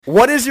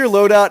What is your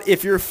loadout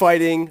if you're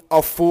fighting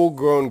a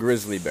full-grown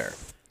grizzly bear?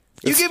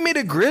 You give me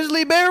the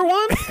grizzly bear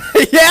one?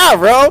 Yeah,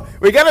 bro.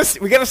 We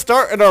gotta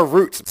start at our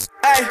roots.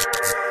 Hey.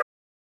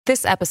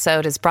 This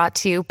episode is brought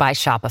to you by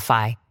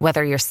Shopify.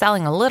 Whether you're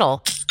selling a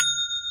little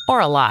or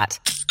a lot,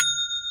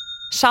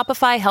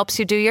 Shopify helps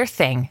you do your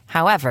thing,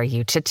 however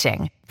you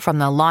cha-ching. From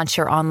the launch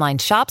your online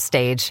shop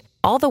stage,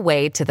 all the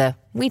way to the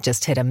we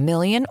just hit 1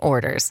 million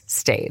orders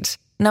stage.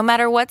 No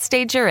matter what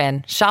stage you're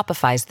in,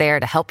 Shopify's there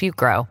to help you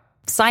grow.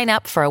 Sign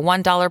up for a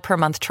 $1 per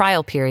month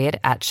trial period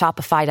at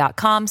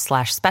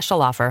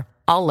shopify.com/special offer,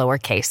 all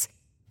lowercase.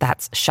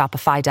 That's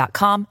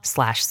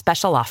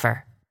shopify.com/special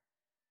offer.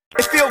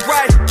 It feel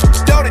right,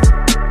 don't it?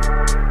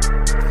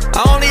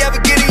 I only ever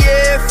get it,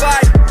 yeah, if I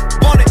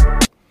want it.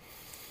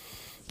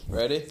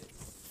 Ready?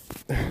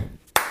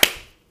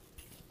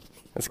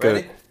 That's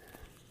good.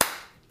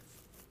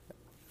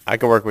 I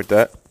can work with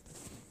that.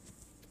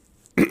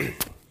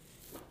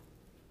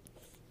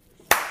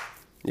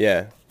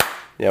 Yeah,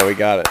 we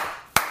got it.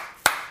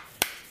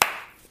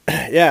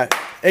 Yeah,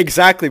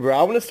 exactly, bro.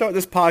 I want to start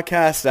this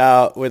podcast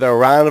out with a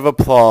round of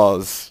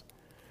applause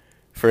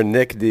for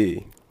Nick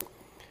D.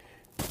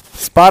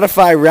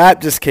 Spotify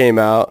Rap just came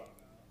out,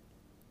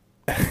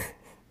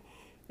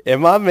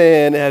 and my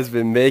man has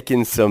been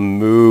making some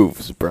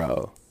moves,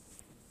 bro.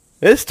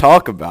 Let's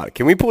talk about it.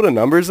 Can we pull the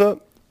numbers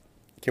up?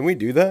 Can we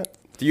do that?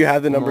 Do you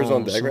have the numbers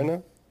on deck right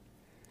now?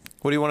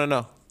 What do you want to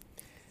know?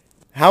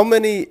 How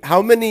many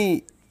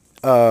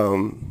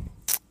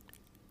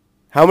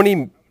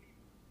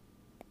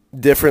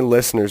different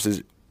listeners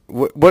is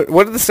what did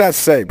the stats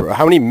say, bro?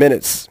 How many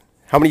minutes?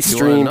 How many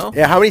streams?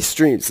 Yeah, how many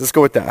streams? Let's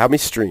go with that. How many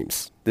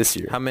streams this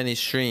year? How many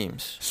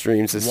streams?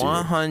 Streams this year.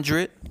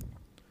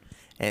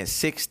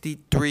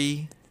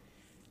 163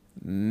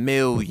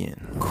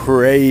 million.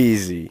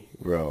 Crazy,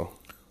 bro.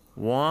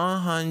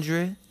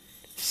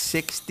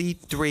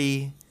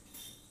 163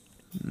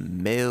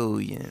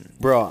 million.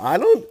 Bro,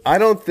 I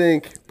don't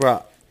think,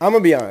 bro, I'm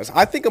going to be honest.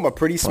 I think I'm a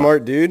pretty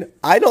smart dude.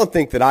 I don't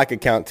think that I could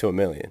count to 1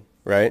 million,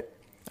 right?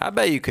 I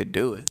bet you could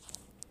do it.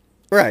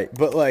 Right,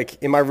 but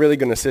like, am I really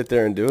going to sit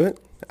there and do it?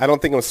 I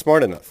don't think I'm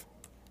smart enough.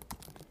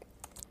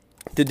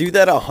 To do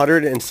that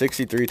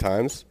 163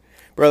 times?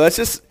 Bro, that's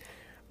just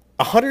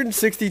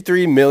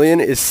 163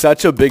 million is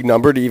such a big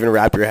number to even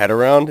wrap your head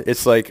around.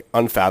 It's like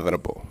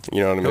unfathomable.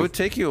 You know what I mean? It would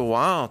take you a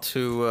while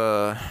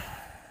to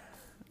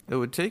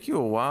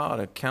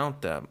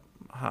count that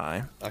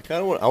high.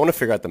 I want to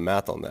figure out the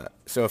math on that.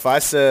 So if I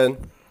said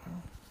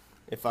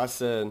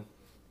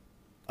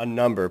a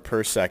number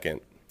per second,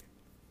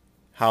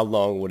 how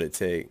long would it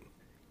take?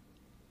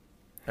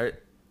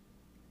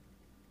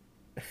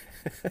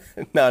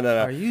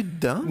 No. Are you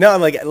dumb? No,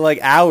 like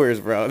hours,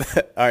 bro. All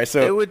right,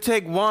 so it would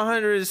take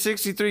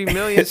 163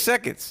 million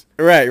seconds.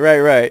 Right.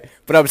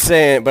 But I'm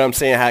saying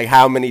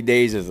how many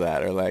days is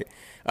that? Or like,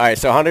 all right,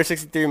 so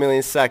 163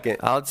 million seconds.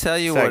 I'll tell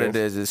you what it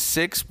is. It's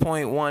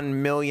 6.1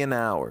 million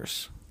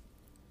hours.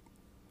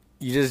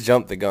 You just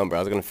jumped the gun, bro.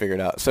 I was gonna figure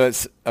it out. So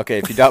it's okay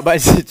if you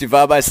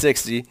divide by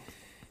 60,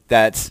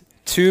 that's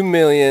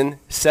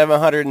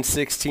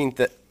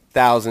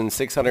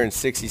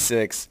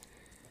 2,716,666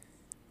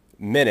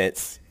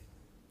 minutes.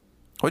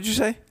 What'd you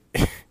say?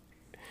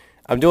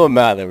 I'm doing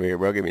math over here,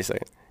 bro. Give me a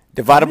second.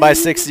 Divided by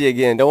 60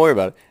 again. Don't worry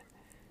about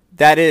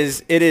it.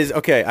 It is,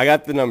 okay, I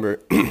got the number.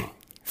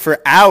 For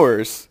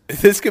hours,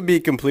 this could be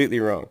completely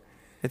wrong.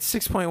 It's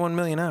 6.1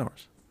 million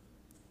hours.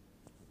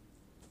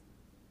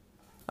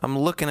 I'm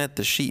looking at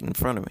the sheet in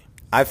front of me.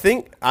 I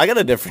think I got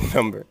a different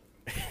number.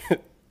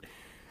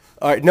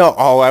 All right, no.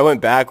 Oh, I went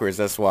backwards.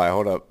 That's why.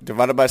 Hold up.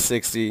 Divided by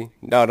 60.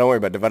 No, don't worry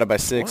about it. Divided by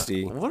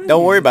 60.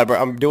 Don't worry about it,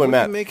 bro. I'm doing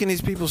math. What are you making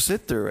these people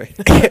sit through right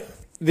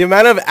The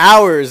amount of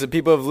hours that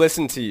people have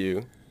listened to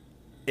you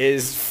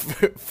is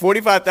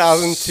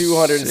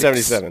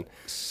 45,277.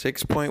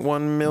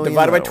 6.1 million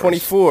Divided by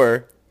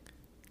 24.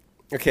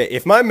 Okay,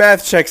 if my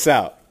math checks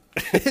out.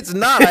 It's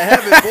not. I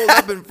have it pulled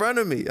up in front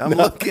of me. I'm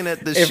looking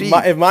at the sheet.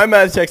 If my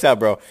math checks out,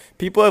 bro,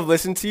 people have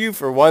listened to you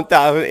for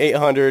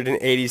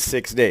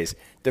 1,886 days.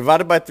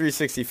 Divided by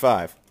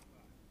 365.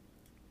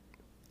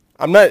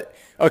 I'm not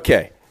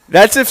okay.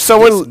 That's if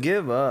someone Just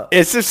give up.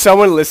 It's if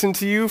someone listened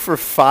to you for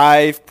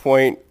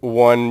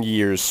 5.1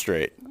 years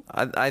straight.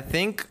 I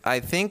think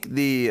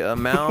the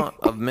amount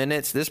of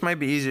minutes. This might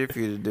be easier for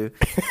you to do.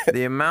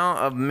 The amount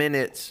of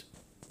minutes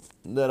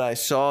that I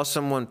saw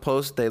someone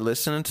post they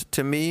listened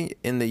to me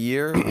in the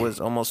year was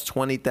almost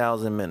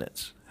 20,000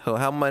 minutes. So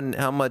how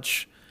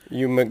much?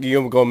 You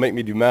gonna make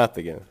me do math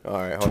again? All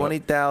right,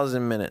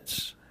 20,000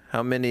 minutes.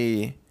 How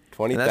many?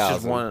 20,000. That's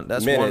just one.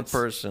 That's minutes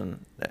one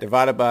person.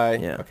 Divided by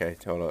Okay,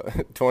 hold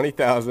on.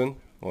 20,000.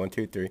 1,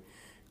 2, 3.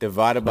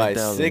 Divided by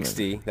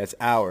 60. Minutes. That's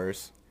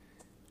hours.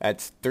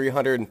 That's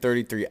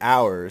 333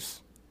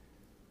 hours.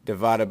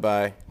 Divided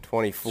by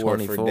 24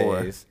 for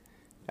days.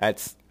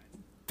 That's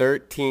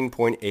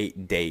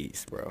 13.8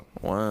 days, bro.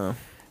 Wow,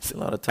 that's a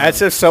lot of time.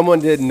 That's if someone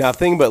did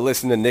nothing but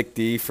listen to Nick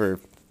D for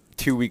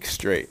 2 weeks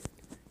straight.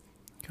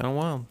 Kind of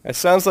wild. That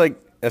sounds like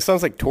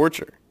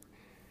torture.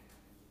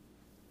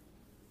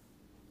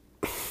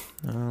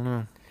 I don't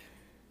know.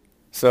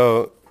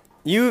 So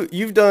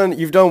you've done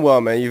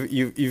well, man.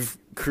 You've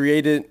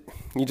created.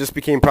 You just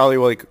became probably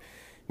like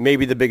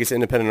maybe the biggest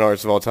independent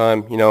artist of all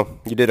time. You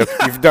know, you've done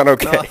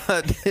okay. No,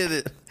 I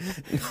didn't.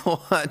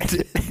 No, I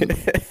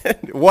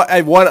didn't.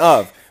 One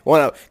of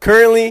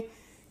currently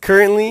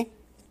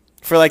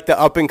for like the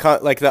up and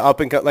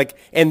like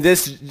in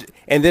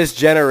this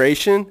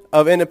generation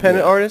of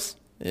independent artists.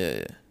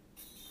 Yeah.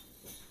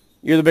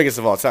 You're the biggest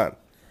of all time.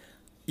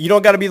 You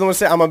don't got to be the one to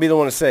say it. I'm going to be the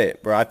one to say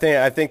it, bro. I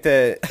think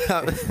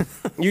that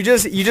you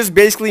just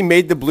basically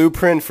made the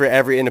blueprint for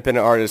every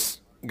independent artist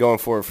going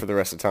forward for the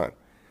rest of the time.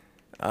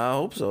 I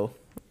hope so.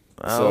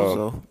 I hope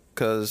so.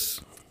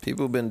 Because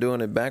people have been doing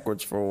it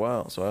backwards for a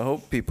while. So I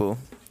hope people...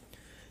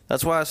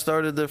 That's why I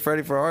started the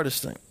Freddie for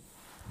Artists thing.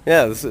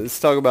 Yeah, let's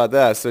talk about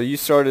that. So you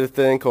started a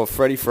thing called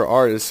Freddie for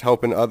Artists,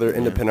 helping other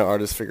independent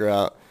artists figure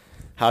out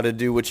how to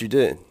do what you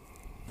did.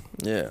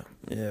 Yeah.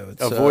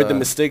 Avoid the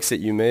mistakes that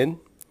you made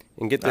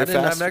and get there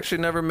faster. I've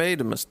actually never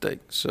made a mistake.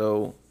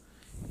 So...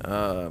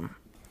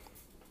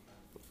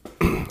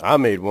 I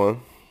made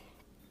one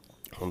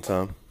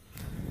time.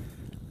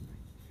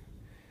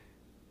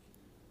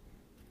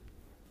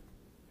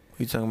 What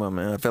are you talking about,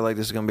 man? I feel like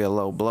this is going to be a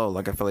low blow.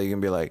 Like, I feel like you're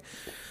going to be like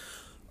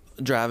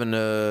driving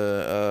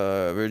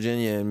to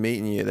Virginia and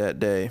meeting you that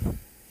day.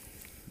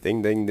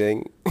 Ding, ding,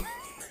 ding.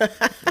 You know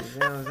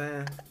what I'm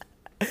saying?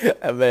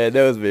 Man,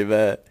 that was me,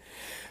 man.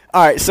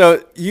 All right,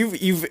 so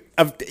you've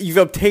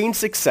obtained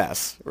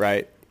success,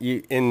 right?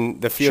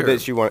 In the field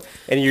that you want,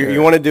 and you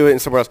want to do it in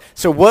somewhere else.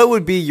 So what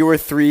would be your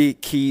 3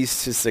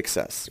 keys to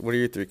success? What are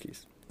your 3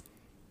 keys?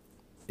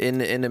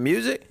 In the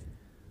music?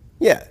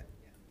 Yeah.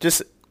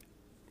 Just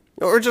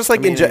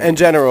like in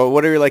general,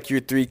 what are like your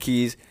 3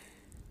 keys?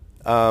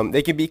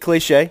 They can be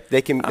cliche.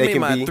 They can be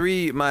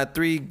my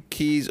three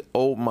keys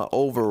my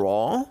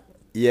overall.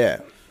 Yeah.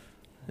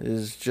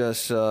 Is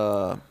just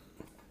love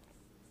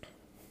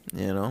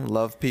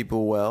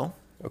people well.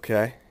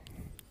 Okay.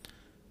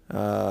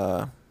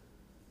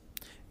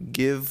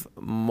 Give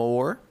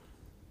more.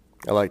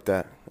 I like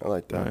that.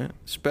 Right?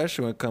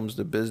 Especially when it comes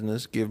to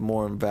business, give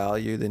more in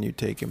value than you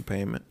take in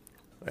payment.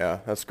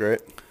 Yeah, that's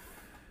great.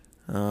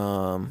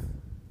 And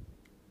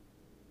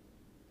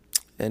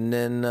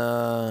then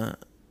the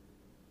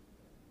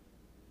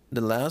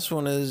last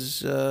one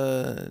is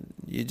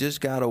you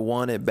just gotta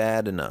want it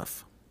bad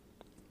enough.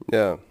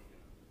 Yeah.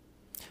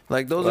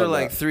 Like those are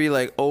like 3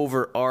 like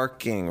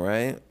overarching,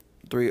 right?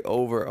 3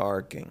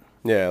 overarching.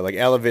 Yeah, like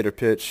elevator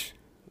pitch.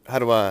 How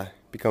do I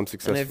become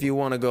successful? And if you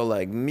want to go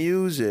like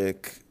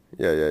music,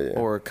 yeah,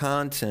 or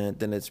content,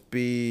 then it's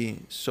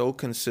be so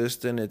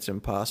consistent it's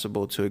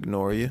impossible to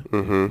ignore you.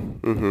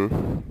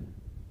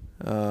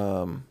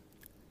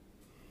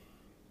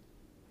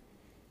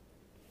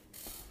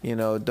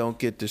 Don't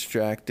get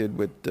distracted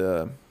with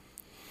the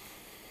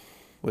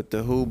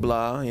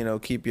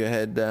hoopla. Keep your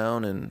head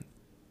down and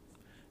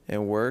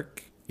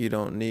work. You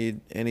don't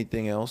need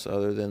anything else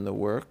other than the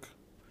work.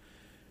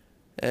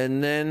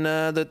 And then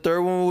the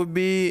third one would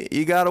be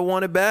you gotta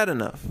want it bad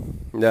enough.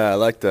 Yeah, I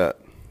like that.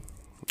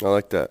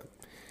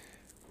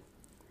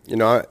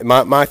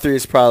 My 3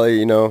 is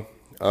probably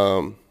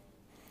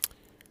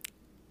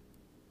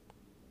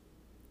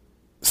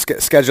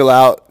schedule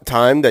out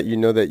time that you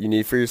know that you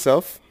need for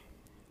yourself.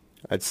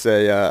 I'd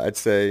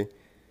say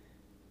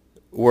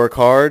work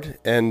hard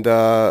and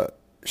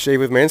shave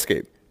with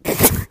Manscaped.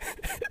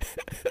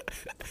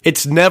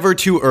 It's never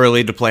too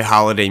early to play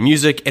holiday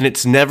music, and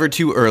it's never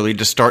too early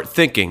to start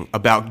thinking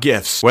about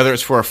gifts. Whether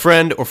it's for a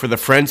friend or for the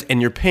friends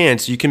in your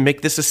pants, you can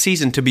make this a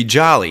season to be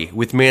jolly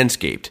with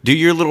Manscaped. Do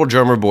your little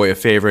drummer boy a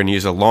favor and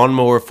use a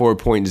Lawnmower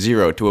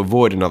 4.0 to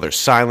avoid another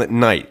silent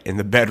night in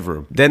the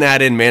bedroom. Then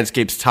add in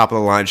Manscaped's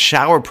top-of-the-line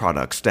shower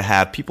products to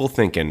have people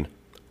thinking,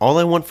 all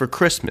I want for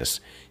Christmas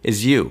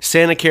is you.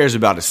 Santa cares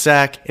about a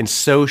sack, and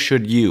so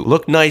should you.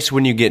 Look nice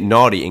when you get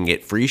naughty and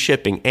get free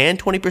shipping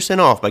and 20%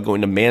 off by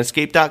going to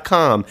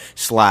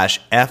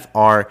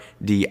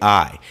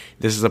manscaped.com/FRDI.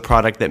 This is a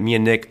product that me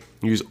and Nick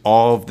use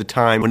all of the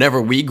time.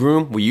 Whenever we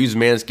groom, we use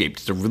Manscaped.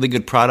 It's a really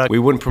good product. We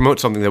wouldn't promote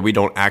something that we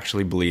don't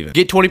actually believe in.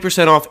 Get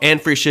 20% off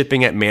and free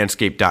shipping at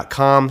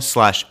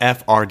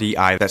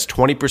manscaped.com/FRDI. That's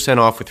 20%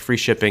 off with free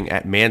shipping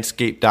at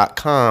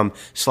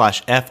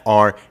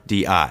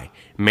manscaped.com/FRDI.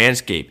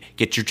 Manscaped,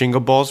 get your jingle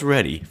balls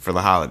ready for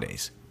the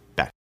holidays.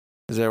 Back.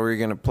 Is that where you're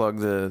going to plug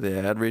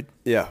the ad read?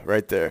 Yeah,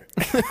 right there.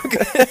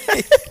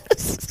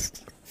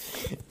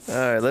 All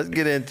right, let's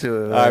get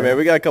into it. All right, man,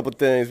 we got a couple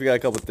things.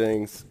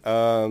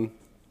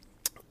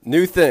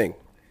 New thing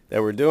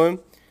that we're doing.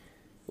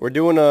 We're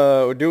doing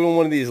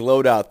one of these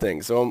loadout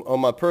things. So on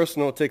my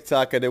personal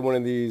TikTok, I did one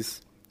of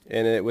these,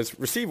 and it was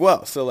received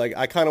well. So like,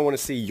 I kind of want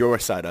to see your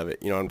side of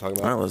it. You know what I'm talking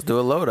about? All right, let's do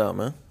a loadout,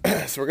 man.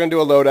 So we're gonna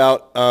do a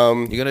loadout.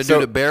 You're gonna do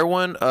the bear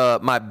one?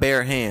 My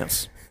bare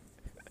hands.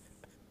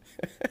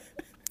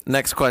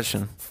 Next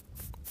question.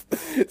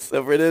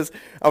 So for this,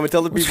 I'm gonna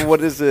tell the people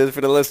what this is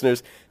for the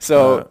listeners.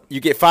 So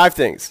you get 5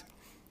 things.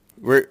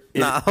 Hold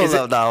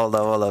up.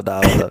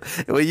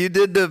 When you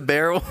did the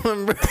bear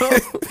one, bro,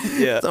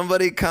 yeah.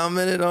 Somebody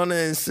commented on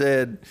it and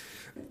said,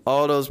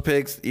 All those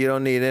picks, you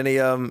don't need any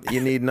of them.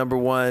 You need number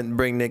one.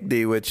 Bring Nick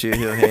D with you.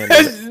 He'll handle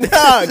it.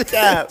 No,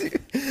 Cap.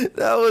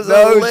 That was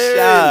No hilarious.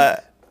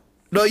 shot.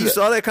 No, you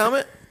saw that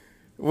comment?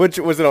 Which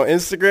was it on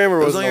Instagram or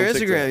was it on your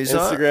TikTok? Instagram. You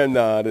saw it? Instagram?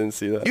 No, I didn't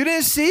see that. You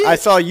didn't see it? I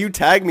saw you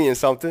tag me in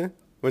something.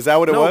 Was that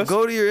what it No, was?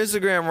 go to your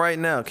Instagram right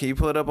now. Can you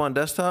pull it up on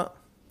desktop?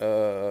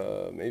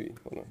 Maybe.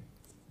 Hold on.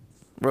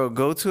 Bro,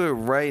 go to it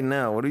right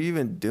now. What are you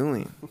even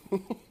doing?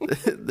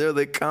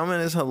 The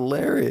comment is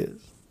hilarious.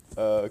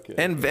 Okay.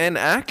 And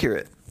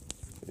accurate.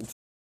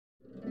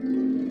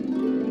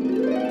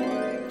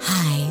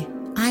 Hi,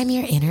 I'm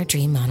your inner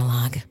dream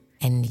monologue,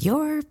 and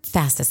you're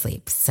fast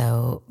asleep,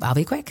 so I'll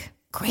be quick.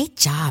 Great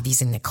job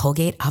using the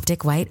Colgate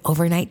Optic White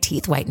Overnight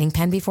Teeth Whitening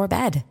Pen before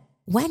bed.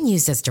 When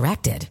used as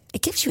directed,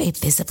 it gives you a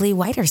visibly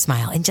whiter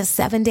smile in just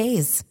 7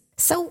 days.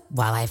 So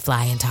while I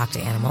fly and talk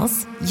to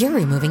animals, you're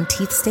removing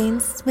teeth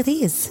stains with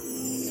ease.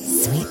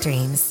 Sweet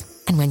dreams.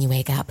 And when you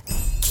wake up,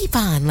 keep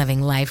on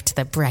living life to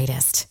the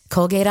brightest.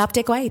 Colgate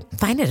Optic White.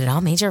 Find it at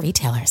all major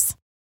retailers.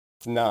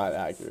 It's not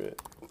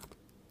accurate.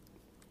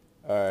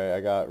 All right,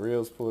 I got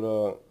reels pulled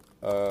up.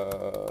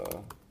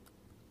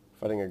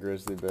 Fighting a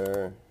grizzly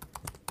bear.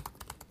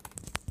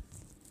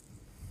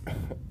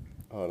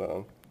 Hold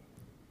on.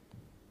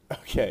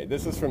 Okay,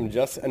 this is from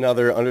just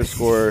another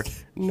underscore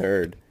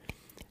nerd.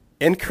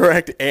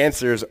 Incorrect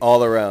answers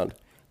all around.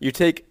 You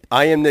take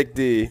I am Nick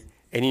D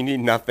and you need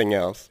nothing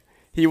else.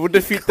 He will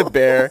defeat the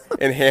bear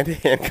in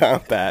hand-to-hand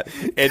combat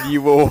and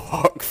you will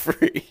walk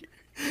free.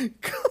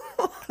 Come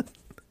on.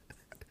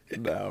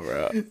 No,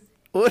 bro.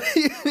 What do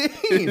you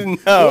mean?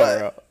 No,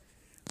 What?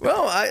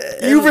 bro.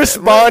 Well, You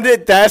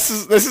responded, this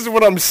is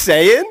what I'm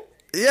saying?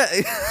 Yeah.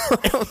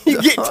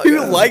 You get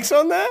 2 likes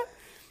on that?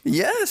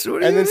 Yes. What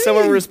do And you then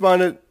someone mean?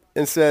 responded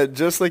and said,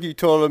 just like you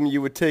told him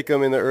you would take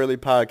him in the early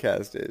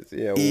podcast days.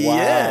 Yeah, wow.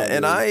 Yeah,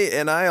 dude.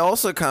 and I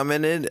also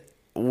commented,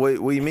 what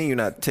do you mean you're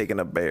not taking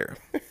a bear?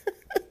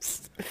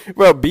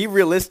 Bro, be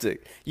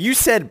realistic. You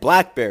said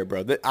black bear,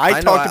 bro. I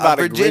talked about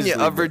a grizzly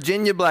bear.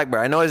 Virginia black bear.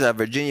 I know he's a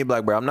Virginia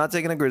black bear. I'm not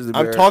taking a grizzly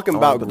bear. I'm talking I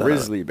wanna about put that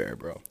grizzly bear,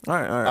 bro. All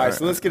right. All right,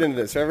 so let's get into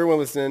this. So everyone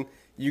listening,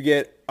 you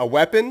get a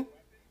weapon.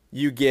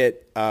 You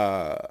get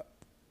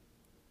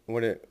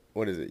what is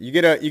it? You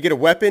get a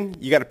weapon.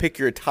 You got to pick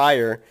your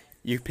attire.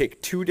 You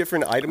pick 2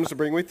 different items to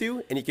bring with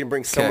you, and you can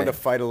bring someone to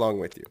fight along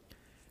with you.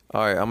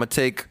 All right, I'm gonna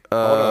take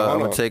hold I'm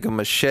gonna on. take a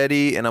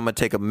machete, and I'm gonna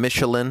take a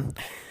Michelin,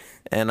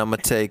 and I'm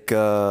gonna take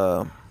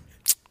what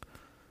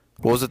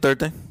was the third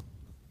thing?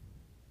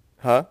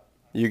 Huh?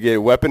 You get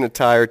a weapon,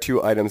 attire,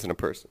 2 items, and a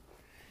person.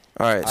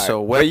 All right, so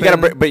But weapon, you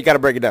gotta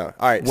break it down.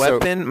 All right,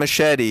 weapon,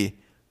 machete,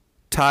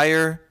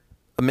 tire,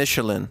 a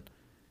Michelin,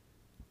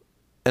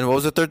 and what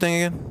was the third thing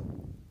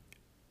again?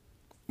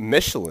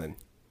 Michelin.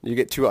 You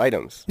get 2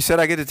 items. You said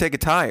I get to take a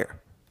tire.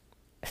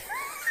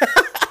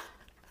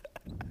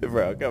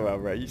 Bro, come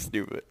on, bro. You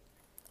stupid.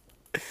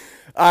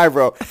 All right,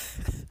 bro.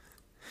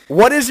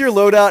 What is your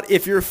loadout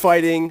if you're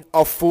fighting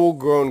a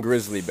full-grown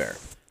grizzly bear?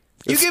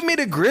 You give me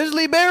the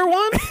grizzly bear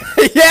one?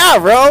 Yeah,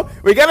 bro.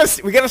 We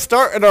gotta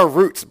start at our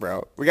roots,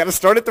 bro. We gotta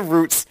start at the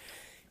roots.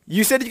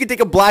 You said you could take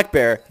a black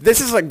bear.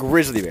 This is a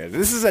grizzly bear.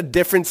 This is a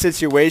different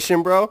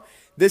situation, bro.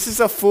 This is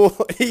a full.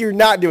 You're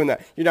not doing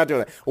that. You're not doing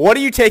that. What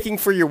are you taking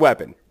for your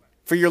weapon?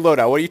 For your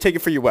loadout? What are you taking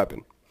for your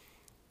weapon?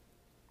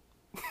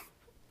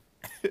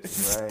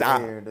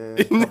 Stop. Here,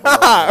 dude.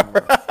 Nah,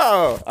 bro.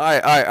 All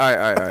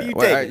right. You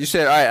Well, take it. you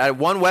said, all right, I had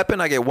one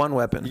weapon, I get one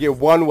weapon. You get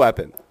 1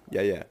 weapon.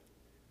 Yeah.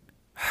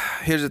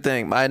 Here's the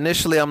thing.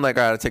 Initially, I'm like,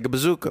 all right, I'll take a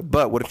bazooka.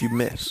 But what if you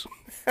miss?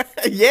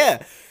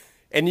 Yeah.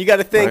 And you got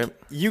to think, Right.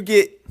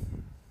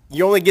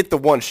 you only get the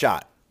 1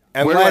 shot.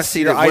 Where do I Unless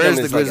see your Where's item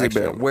the is like grizzly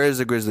extra. bear? Where's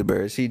the grizzly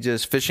bear? Is he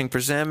just fishing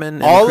for salmon in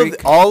the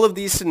creek? All of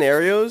these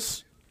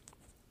scenarios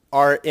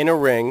are in a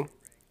ring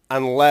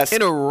unless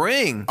In a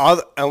ring?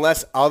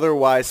 unless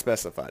otherwise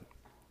specified.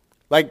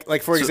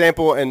 Like for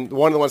example, and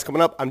one of the ones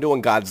coming up, I'm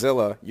doing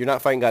Godzilla. You're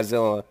not fighting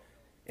Godzilla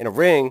in a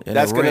ring. In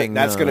That's a gonna ring,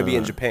 that's gonna no. be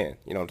in Japan.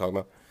 You know what I'm talking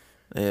about?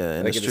 Yeah,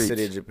 in Like the in the streets.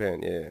 city of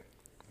Japan. Yeah.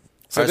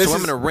 So, so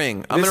I'm in a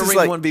ring. I'm in a this is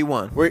ring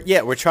 1v1.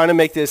 We're trying to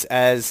make this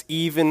as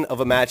even of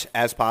a match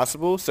as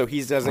possible, so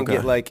he doesn't Okay.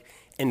 get like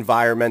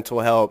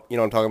environmental help. You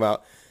know what I'm talking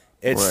about?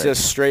 It's Right.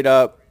 just straight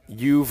up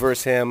you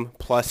versus him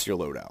plus your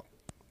loadout.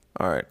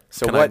 All right.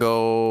 So Can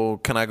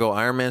I go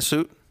Iron Man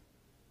suit?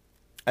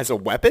 As a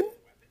weapon?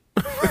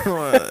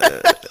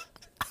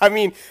 I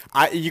mean,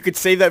 you could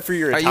save that for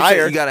your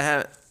attire. You gotta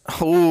have.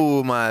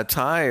 Oh, my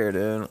attire,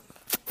 dude.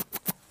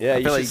 Yeah,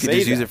 I feel like you should could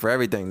just save use that. it for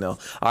everything, though.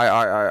 All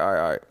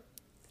right.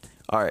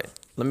 All right.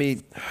 Let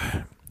me.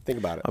 Think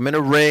about it. I'm in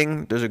a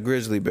ring. There's a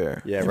grizzly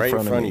bear. Yeah, right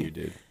in front of me. you,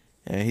 dude.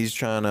 And he's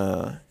trying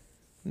to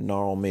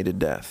gnarl me to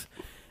death.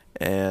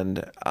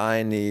 And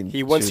I need.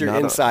 He wants to your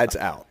not- insides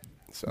out.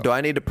 So Do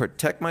I need to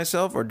protect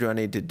myself or do I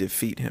need to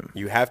defeat him?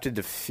 you have to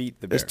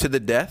defeat the bear. It's to the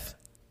death.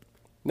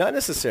 Not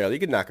necessarily. You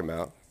could knock him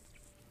out.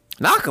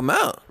 Knock him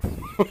out.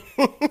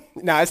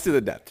 No, it's to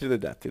the death. To the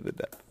death. To the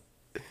death.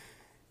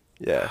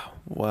 Yeah.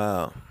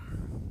 Wow.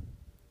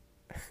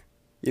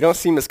 You don't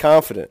seem as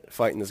confident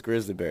fighting this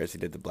grizzly bear as you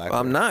did the black bear.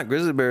 I'm not.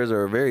 Grizzly bears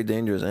are very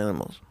dangerous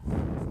animals.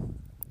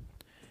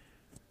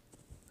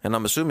 And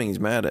I'm assuming he's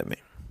mad at me.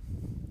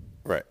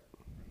 Right.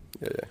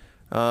 Yeah.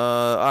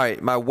 All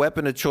right. My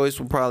weapon of choice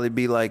will probably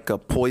be like a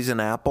poison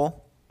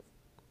apple.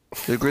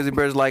 Do grizzly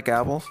bears like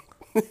apples?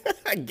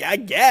 I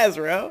guess,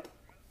 bro.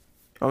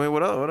 I mean,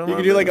 what else? You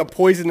can do like a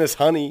poisonous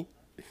honey.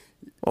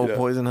 Oh,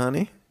 poison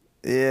honey?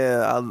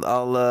 Yeah,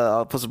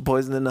 I'll put some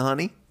poison in the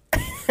honey.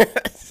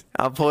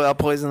 I'll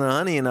poison the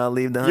honey and I'll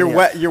leave the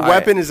honey. Your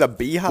weapon is a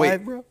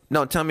beehive, bro?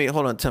 No, tell me.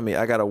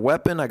 I got a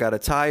weapon, I got a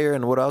tire,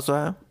 and what else do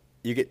I have?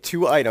 You get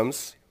 2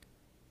 items.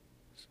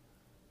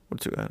 What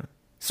 2 items?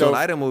 So an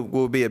item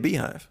will be a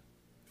beehive.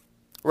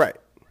 Right.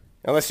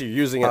 Unless you're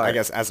using it, I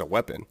guess, as a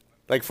weapon.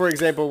 Like, for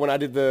example, when I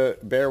did the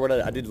bear,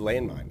 I did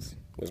landmines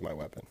was my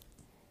weapon.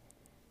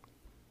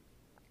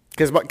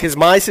 Because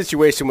my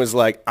situation was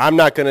like, I'm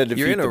not going to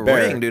defeat the bear. You're in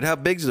a ring, dude. How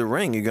big's the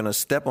ring? You're going to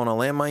step on a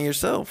landmine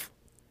yourself?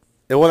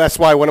 Well, that's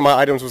why one of my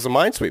items was a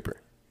minesweeper.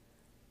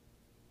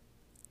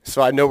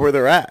 So I know where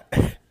they're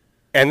at.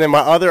 And then my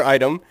other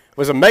item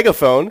was a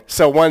megaphone.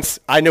 So once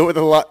I know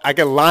where I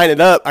can line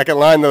it up. I can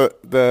line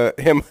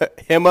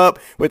him up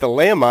with a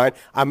landmine.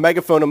 I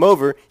megaphone him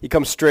over. He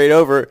comes straight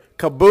over.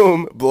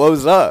 Kaboom!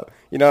 Blows up.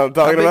 You know what I'm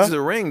talking about? How big's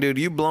the ring, dude?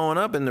 You blowing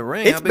up in the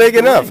ring? It's big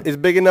enough. Ring? It's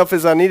big enough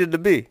as I needed to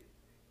be.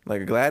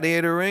 Like a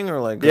gladiator ring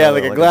or like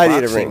like a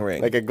gladiator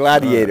ring. Like a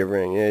gladiator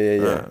ring.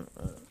 Yeah.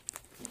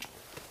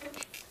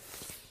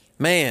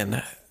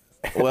 Man,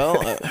 well,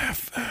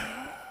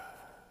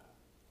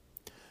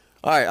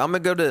 all right.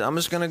 I'm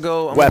just gonna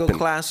go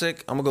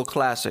classic. I'm gonna go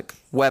classic.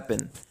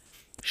 Weapon,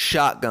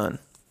 shotgun.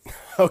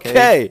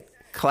 Okay.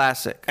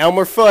 Classic.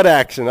 Elmer Fudd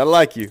action. I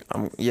like you.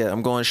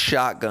 I'm going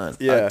shotgun.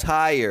 Yeah.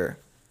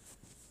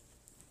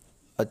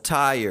 A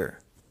tire.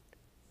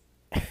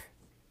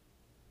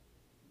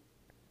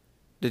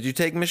 Did you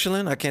take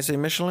Michelin? I can't say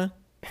Michelin.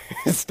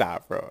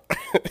 Stop, bro.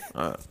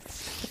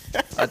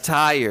 A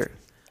tire.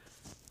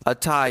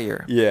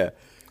 Yeah.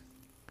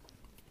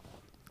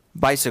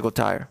 Bicycle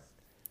tire.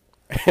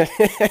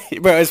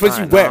 Bro, it's what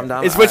you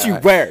wear. It's what you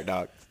wear,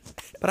 dog.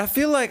 But I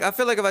feel like if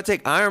I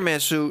take Iron Man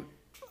suit,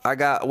 I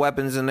got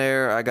weapons in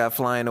there. I got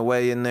flying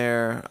away in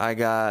there. I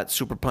got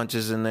super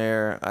punches in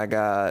there. I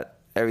got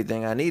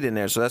everything I need in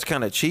there. So that's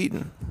kind of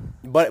cheating.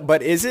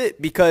 But is it?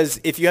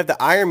 Because if you have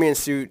the Iron Man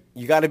suit,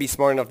 you got to be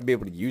smart enough to be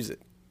able to use it.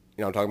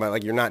 You know what I'm talking about?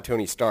 Like, you're not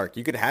Tony Stark.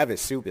 You could have his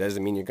suit, but that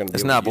doesn't mean you're going to be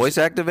able to use it. It's not voice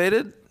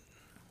activated?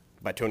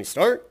 By Tony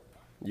Stark?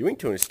 You ain't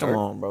Tony Stark. Come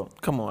on, bro.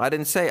 Come on. I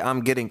didn't say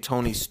I'm getting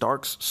Tony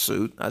Stark's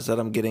suit. I said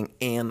I'm getting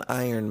an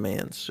Iron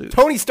Man suit.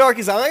 Tony Stark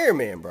is Iron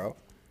Man, bro.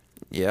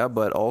 Yeah,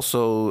 but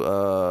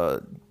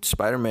also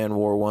Spider-Man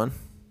wore one.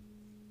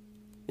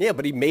 Yeah,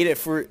 but he made it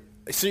for...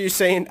 So you're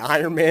saying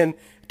Iron Man,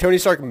 Tony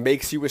Stark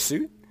makes you a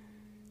suit?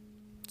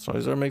 So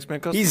Stark makes me a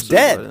custom He's suit.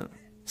 dead.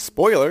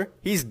 Spoiler,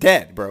 he's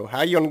dead, bro.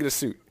 How you going to get a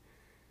suit?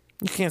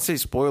 You can't say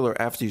spoiler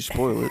after you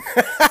spoil it.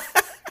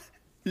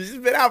 He's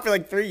been out for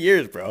like 3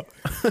 years, bro.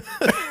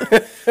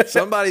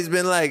 Somebody's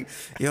been like,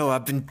 yo,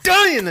 I've been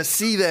dying to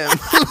see that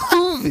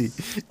movie.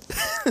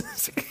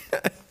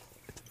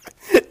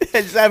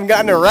 I just haven't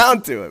gotten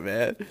around to it,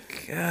 man.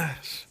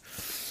 Gosh.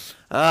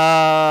 All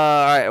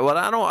right. Well,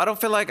 I don't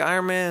feel like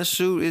Iron Man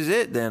suit is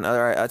it then. All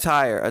right,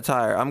 attire.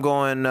 I'm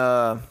going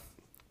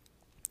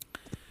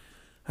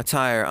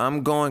attire.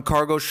 I'm going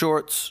cargo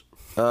shorts,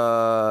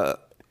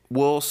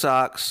 wool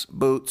socks,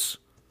 boots,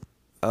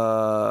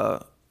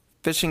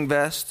 fishing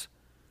vest,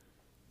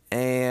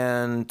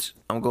 and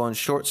I'm going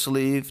short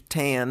sleeve,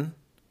 tan,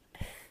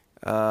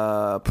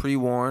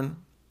 pre-worn,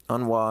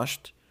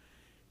 unwashed,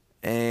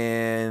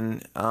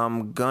 and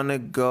I'm gonna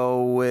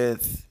go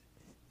with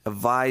a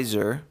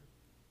visor,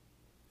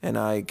 and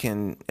I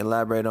can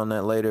elaborate on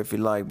that later if you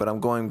like, but I'm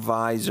going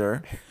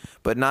visor,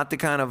 but not the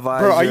kind of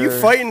visor. Bro, are you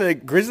fighting a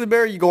grizzly bear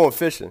or are you going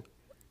fishing?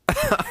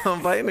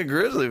 I'm fighting a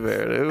grizzly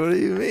bear, dude. What do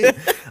you mean? All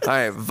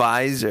right,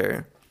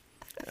 visor.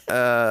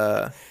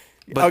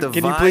 But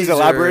can you please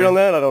elaborate on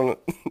that? I don't.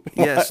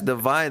 Yes, the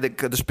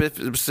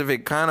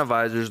specific kind of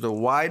visor is the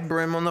wide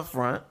brim on the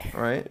front,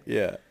 right?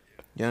 Yeah.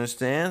 You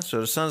understand? So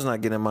the sun's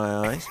not getting in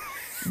my eyes,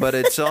 but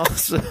it's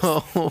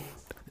also.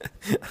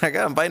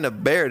 I'm fighting a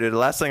bear, dude. The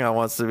last thing I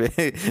want to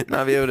be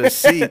not be able to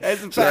see.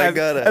 That's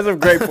a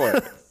great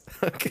point.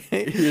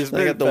 Okay,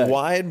 I got the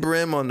wide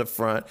brim on the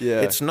front.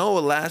 Yeah, it's no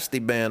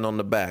elastic band on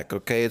the back.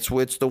 Okay, it's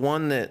the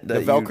one that the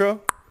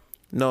Velcro.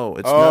 No,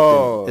 it's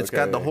nothing. It's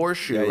got the okay.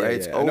 horseshoe, right?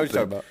 It's I open. know what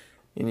you're talking about.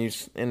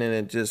 And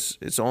then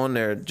it's on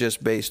there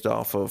just based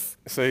off of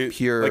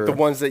pure. Like the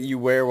ones that you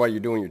wear while you're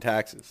doing your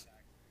taxes.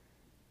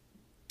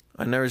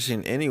 I've never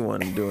seen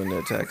anyone doing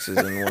their taxes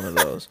in one of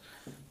those.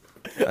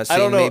 I've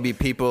seen maybe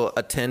people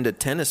attend a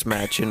tennis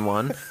match in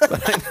one,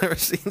 but I've never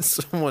seen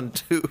someone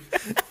do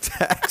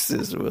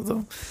taxes with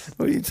them.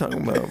 What are you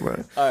talking about,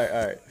 bro? All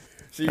right.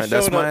 So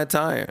that's my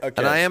attire.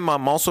 Okay. And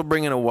I'm also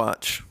bringing a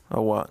watch.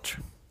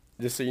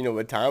 Just so you know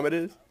what time it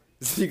is?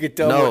 So you can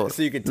tell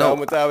them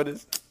what time it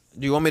is?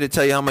 Do you want me to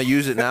tell you how I'm going to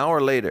use it now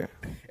or later?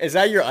 Is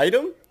that your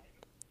item?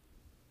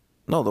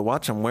 No, the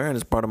watch I'm wearing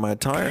is part of my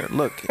attire.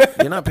 Look,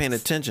 you're not paying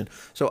attention.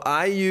 So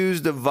I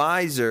use the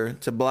visor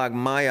to block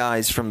my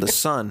eyes from the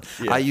sun.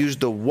 I use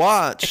the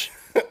watch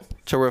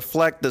to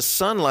reflect the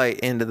sunlight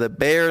into the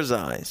bear's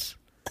eyes.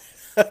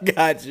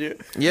 Got you.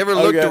 You ever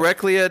look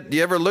directly at?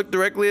 You ever look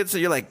directly at? So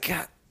you're like,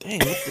 God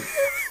dang!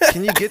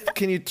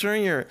 Can you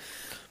turn your?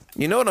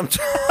 You know what I'm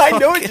talking about? I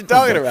know what you're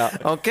talking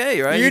about. Okay,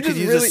 right? You could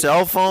use a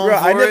cell phone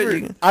for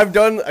it. I've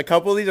done a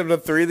couple of these. I've done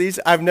 3 of these.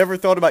 I've never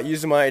thought about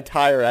using my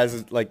attire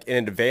as like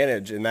an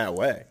advantage in that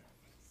way.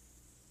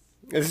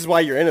 This is why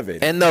you're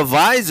innovative. And the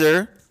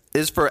visor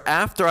is for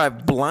after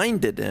I've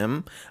blinded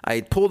him.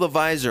 I pull the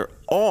visor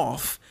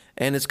off,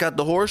 and it's got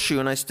the horseshoe,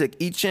 and I stick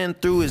each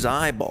end through his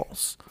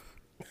eyeballs.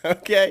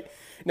 Okay.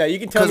 Now you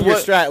can tell me your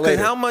strat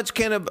later. How much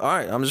can it? All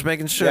right, I'm just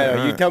making sure.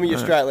 Yeah, you tell me your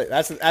strat later.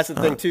 That's the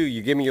thing too.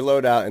 You give me your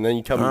loadout, and then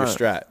you tell me your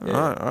strat.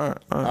 Yeah.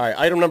 All right.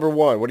 Item number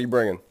 1. What are you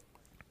bringing?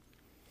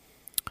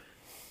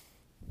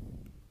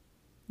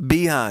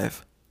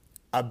 Beehive.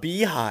 A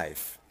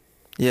beehive.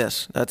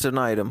 Yes, that's an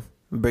item.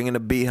 I'm bringing a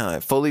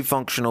beehive, fully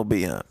functional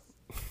beehive.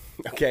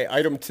 Okay.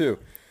 Item 2.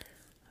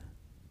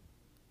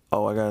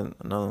 Oh, I got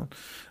another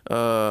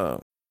one.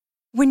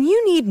 When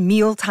you need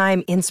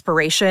mealtime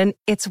inspiration,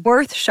 it's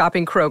worth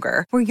shopping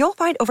Kroger, where you'll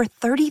find over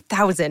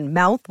 30,000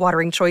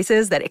 mouth-watering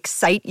choices that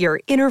excite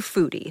your inner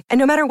foodie. And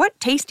no matter what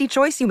tasty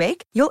choice you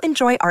make, you'll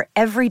enjoy our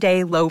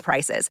everyday low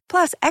prices,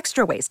 plus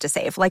extra ways to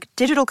save, like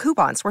digital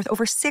coupons worth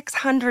over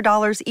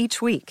 $600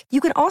 each week. You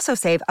can also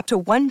save up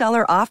to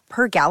 $1 off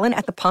per gallon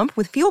at the pump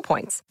with fuel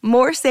points.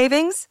 More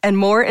savings and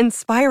more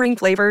inspiring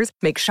flavors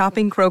make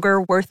shopping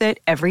Kroger worth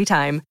it every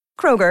time.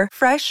 Kroger,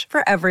 fresh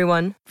for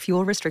everyone.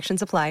 Fuel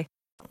restrictions apply.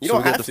 You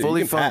don't have to. You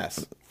can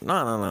pass.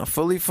 No.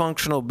 Fully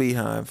functional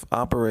beehive,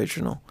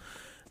 operational.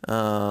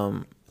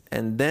 And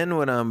then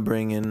what I'm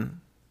bringing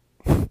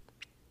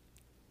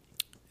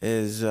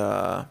is,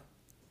 as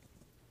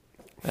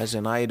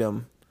an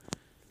item,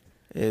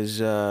 is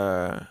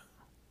probably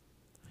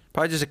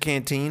just a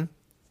canteen.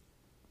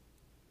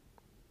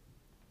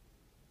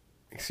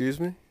 Excuse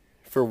me?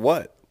 For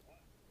what?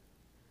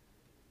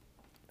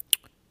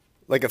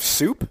 Like a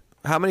soup?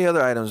 How many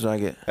other items do I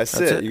get? That's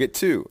it. You get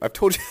 2. I've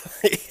told you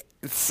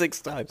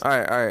 6 times. All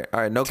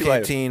right. No 2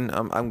 canteen.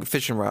 I'm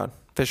fishing rod.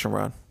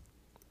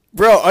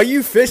 Bro, are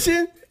you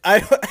fishing? I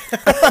don't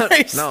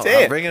understand. No,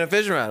 I'm bringing a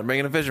fishing rod.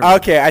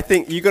 Okay, I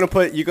think you're gonna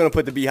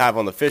put the beehive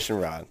on the fishing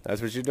rod.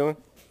 That's what you're doing.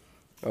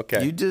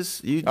 Okay. You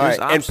just all right.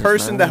 Options, and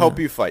person man. to help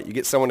you fight. You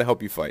get someone to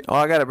help you fight. Oh,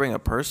 I gotta bring a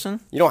person?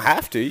 You don't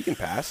have to. You can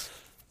pass.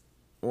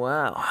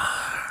 Wow.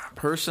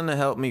 Person to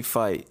help me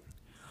fight.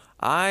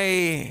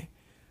 I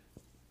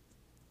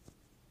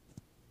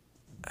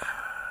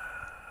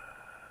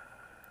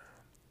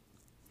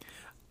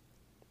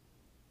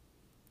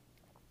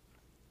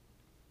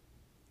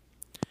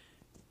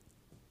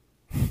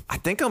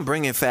think I'm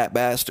bringing Fat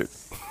Bastard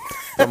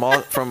from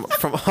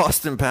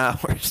Austin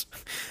Powers.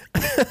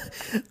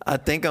 I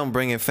think I'm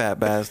bringing Fat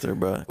Bastard,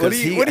 bro.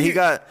 Because he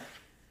got.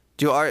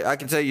 I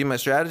can tell you my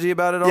strategy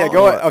about it all. Yeah,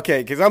 go ahead.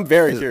 Okay, because I'm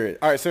very curious.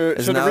 All right, so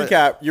to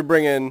recap, you're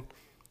bringing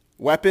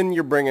weapon.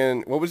 You're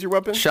bringing, what was your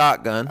weapon?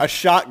 Shotgun. A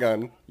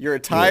shotgun. Your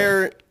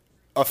attire,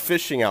 a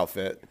fishing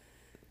outfit.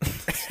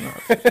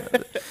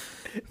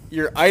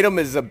 Your item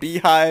is a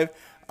beehive,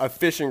 a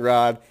fishing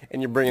rod,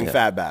 and you're bringing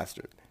Fat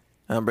Bastard.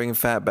 I'm bringing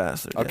Fat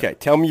Bastard. Okay, yeah.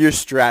 Tell me your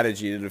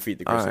strategy to defeat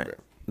the grizzly bear.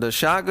 The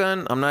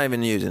shotgun, I'm not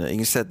even using it. You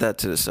can set that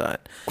to the side.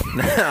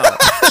 Now,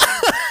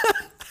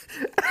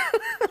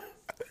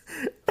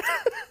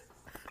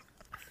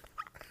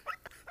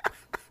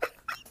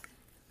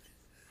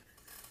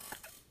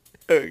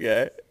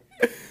 okay.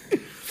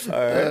 All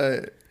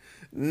right.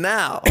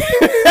 Now,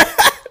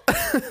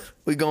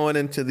 we're going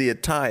into the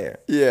attire.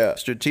 Yeah.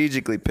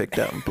 Strategically picked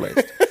out and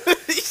placed.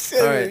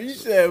 You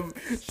said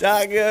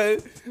shotgun,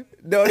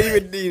 don't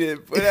even need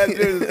it. Put that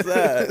to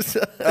the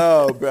side.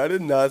 Oh, bro, I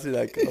did not see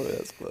that color.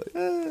 That's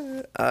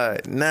funny. All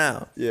right,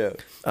 now. Yeah.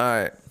 All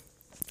right.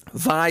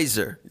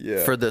 Visor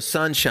for the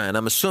sunshine.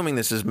 I'm assuming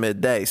this is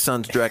midday.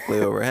 Sun's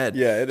directly overhead.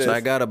 Yeah, it is. So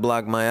I got to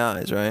block my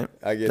eyes, right?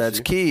 I get That's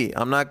you. key.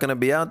 I'm not going to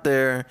be out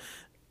there,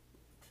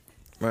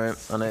 right,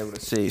 unable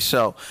to see.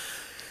 So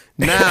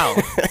now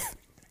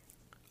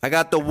I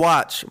got the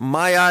watch.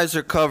 My eyes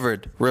are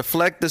covered.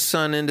 Reflect the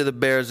sun into the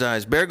bear's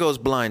eyes. Bear goes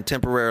blind,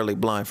 temporarily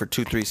blind for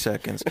 2-3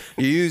 seconds.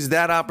 You use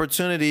that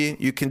opportunity,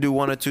 you can do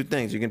one of 2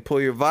 things. You can pull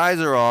your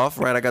visor off,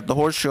 right? I got the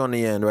horseshoe on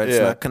the end, right? It's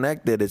not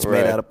connected. It's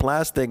made out of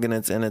plastic and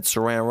it's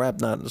saran wrap,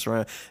 not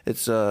saran.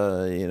 It's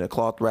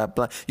cloth wrap.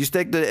 You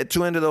stick the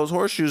 2 ends of those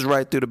horseshoes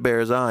right through the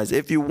bear's eyes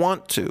if you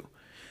want to.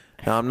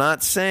 Now, I'm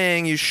not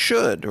saying you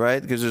should,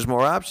 right? Because there's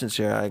more options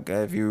here.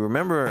 If you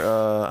remember,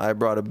 I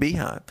brought a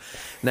beehive.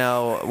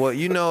 Now, what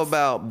you know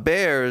about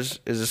bears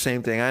is the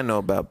same thing I know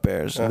about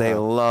bears. They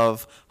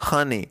love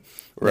honey.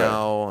 Right.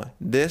 Now,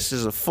 this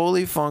is a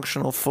fully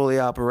functional, fully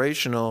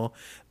operational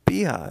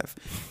beehive.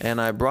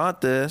 And I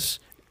brought this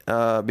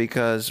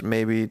because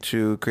maybe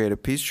to create a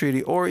peace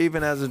treaty or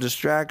even as a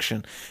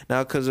distraction.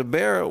 Now, because a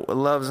bear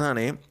loves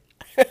honey,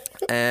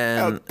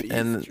 and bees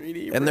and treat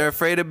you, and they're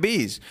afraid of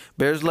bees.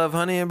 Bears love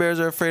honey, and bears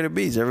are afraid of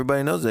bees.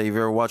 Everybody knows that. If you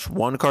ever watched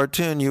one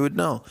cartoon, you would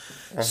know.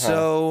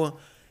 So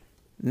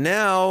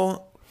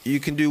now you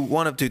can do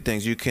one of two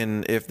things. You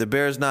can, if the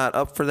bear's not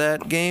up for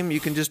that game, you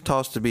can just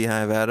toss the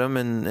beehive at him,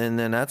 and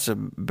then that's a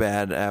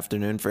bad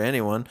afternoon for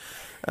anyone.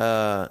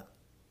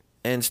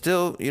 And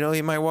still,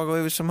 he might walk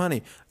away with some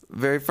honey.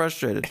 Very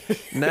frustrated.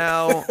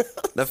 Now,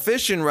 the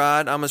fishing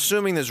rod, I'm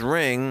assuming this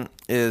ring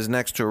is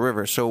next to a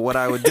river. So what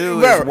I would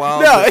do is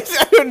while... No,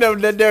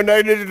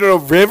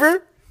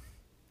 river?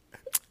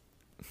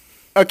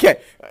 Okay,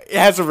 it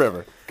has a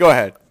river. Go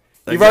ahead.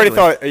 You've already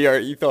thought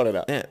you thought it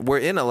out. Yeah, we're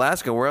in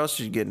Alaska. Where else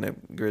are you getting a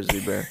grizzly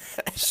bear?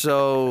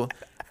 So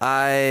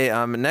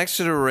I'm next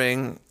to the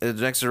ring,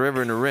 next to the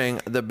river in the ring.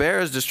 The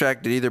bear is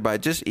distracted either by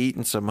just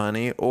eating some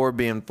honey or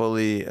being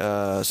fully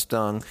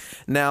stung.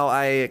 Now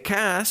I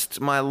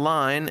cast my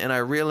line and I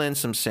reel in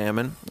some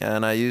salmon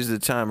and I use the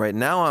time. Right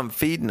now I'm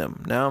feeding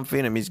him.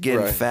 He's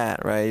getting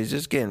fat. Right, he's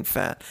just getting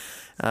fat,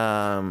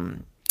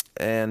 and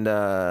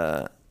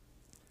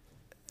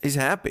he's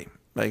happy.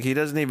 Like he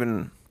doesn't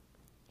even.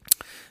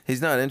 He's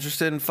not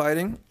interested in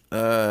fighting.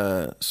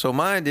 So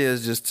my idea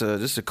is just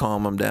to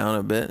calm him down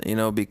a bit,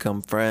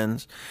 become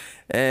friends.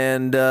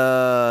 And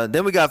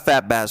then we got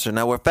Fat Bastard.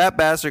 Now where Fat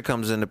Bastard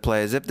comes into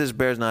play is if this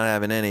bear's not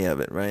having any of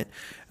it, right?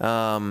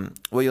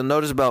 What you'll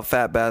notice about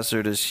Fat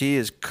Bastard is he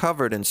is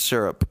covered in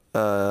syrup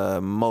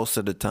most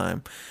of the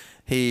time.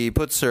 He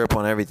puts syrup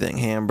on everything,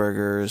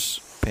 hamburgers,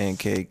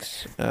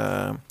 pancakes,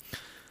 and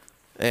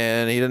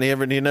he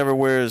never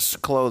wears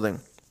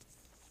clothing.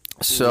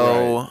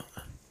 So... Right.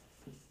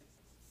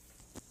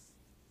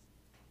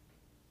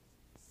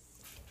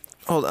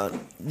 Hold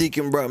on.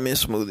 Deacon brought me a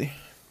smoothie.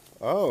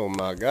 Oh,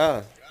 my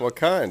God. What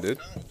kind, dude?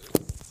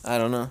 I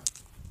don't know.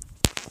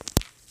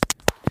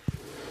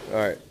 All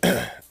right.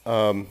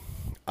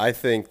 I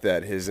think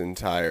that his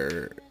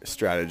entire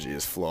strategy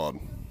is flawed.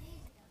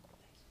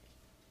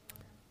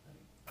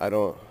 I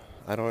don't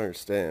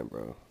understand,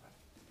 bro.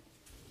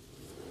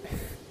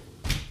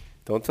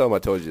 Don't tell him I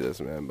told you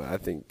this, man, but I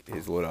think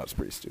his loadout's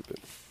pretty stupid.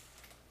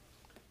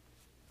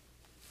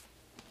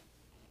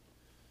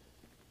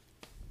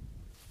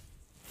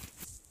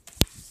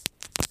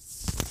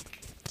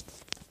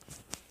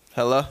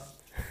 Hello?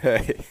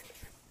 Hey.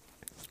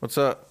 What's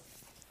up?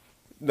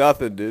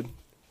 Nothing, dude.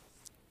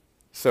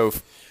 So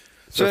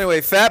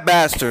anyway, Fat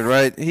Bastard,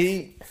 right?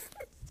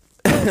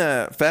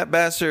 Fat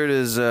Bastard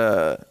is,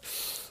 I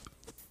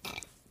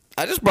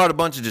just brought a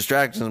bunch of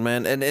distractions,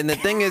 man. And the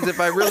thing is, if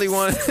I really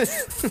want,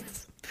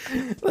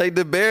 like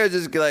the bear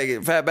just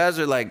like, Fat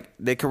Bastard, like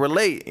they can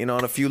relate,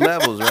 on a few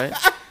levels, right?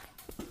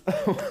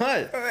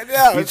 What?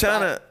 No, you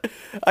trying to,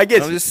 I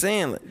get I'm you. just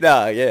saying.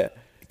 Nah, yeah.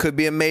 Could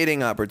be a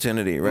mating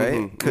opportunity, right?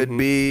 Mm-hmm, Could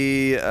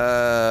be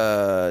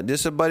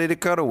just a buddy to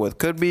cuddle with.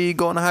 Could be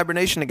going to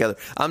hibernation together.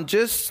 I'm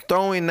just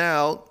throwing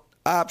out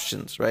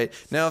options, right?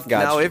 Now,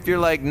 if you're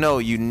like, no,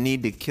 you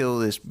need to kill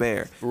this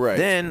bear, right?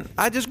 Then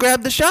I just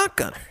grab the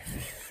shotgun.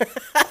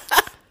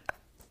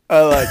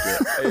 I like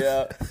it.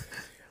 Yeah,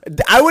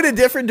 I went a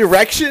different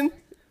direction,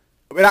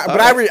 but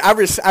I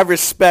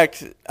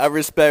respect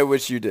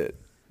what you did.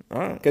 All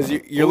right, because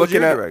you're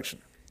looking at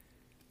direction.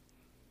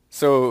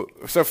 So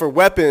for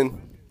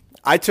weapon.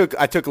 I took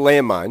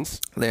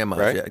landmines. Landmines,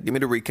 right? Yeah. Give me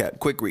the recap.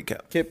 Quick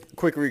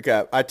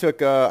recap. I took,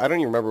 I don't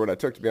even remember what I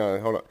took, to be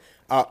honest. Hold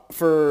on.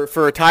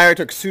 For attire, I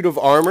took suit of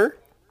armor,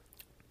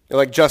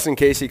 like just in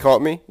case he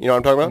caught me. You know what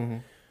I'm talking about? Mm-hmm.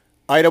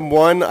 Item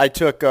 1, I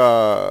took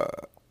a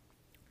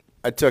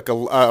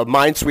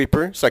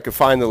minesweeper so I could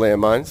find the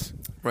landmines.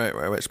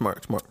 Right.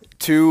 Smart.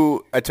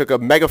 2, I took a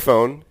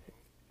megaphone.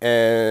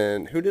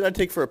 And who did I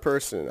take for a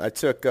person? I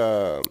took...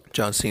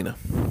 John Cena.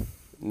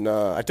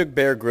 No, I took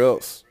Bear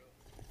Grylls.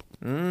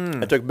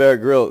 I took Bear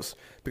Grylls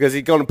because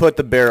he's going to put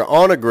the bear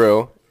on a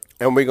grill,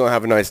 and we're going to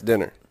have a nice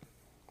dinner.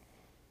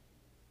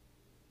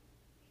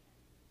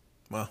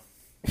 Wow.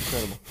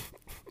 Incredible.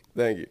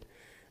 Thank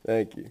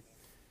you.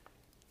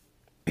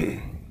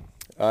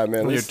 All right,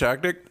 man. Your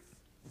tactic?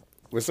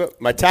 What's up?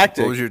 My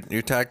tactic. What was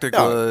your tactic?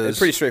 It's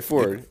pretty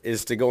straightforward.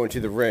 Is to go into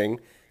the ring.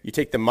 You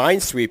take the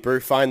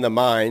minesweeper, find the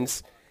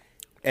mines,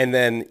 and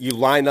then you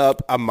line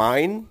up a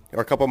mine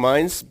or a couple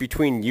mines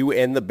between you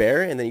and the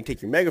bear, and then you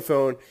take your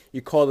megaphone, you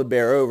call the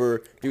bear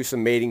over, do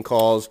some mating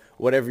calls,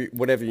 whatever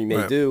you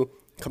may do,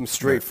 come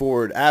straight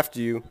forward after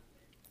you.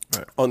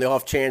 Right. On the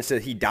off chance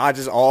that he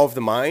dodges all of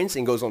the mines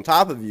and goes on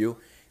top of you,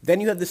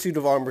 then you have the suit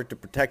of armor to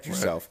protect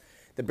yourself.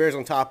 Right. The bear's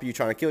on top of you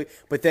trying to kill you,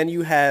 but then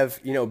you have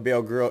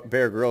Bear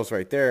Grylls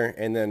right there,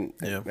 and then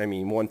I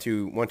mean 1,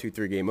 2,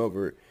 3 game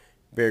over.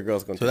 Bear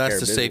Grylls going to take care of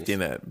business. So that's the safety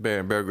net.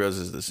 Bear Grylls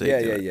is the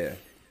safety net. Yeah.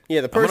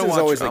 Yeah, the person's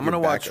always. I'm gonna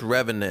watch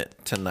Revenant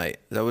tonight.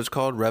 Is that what it's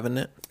called,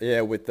 Revenant? Yeah,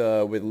 with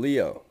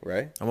Leo,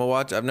 right? I'm gonna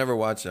watch. I've never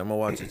watched it. I'm gonna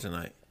watch it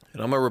tonight,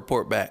 and I'm gonna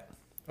report back.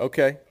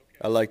 Okay,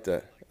 I like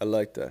that.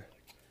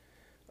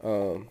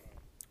 Yeah,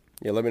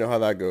 let me know how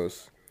that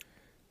goes.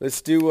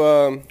 Let's do.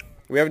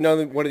 We haven't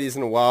done one of these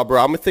in a while, bro.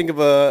 I'm gonna think of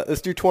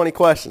Let's do 20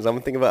 questions. I'm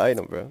gonna think of an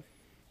item, bro.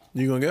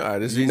 You gonna get? All right,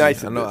 this is easy.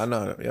 Nice. I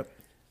know. Yep.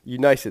 You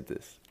nice at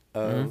this.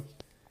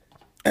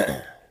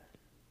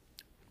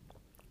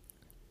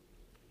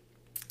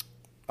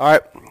 All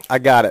right, I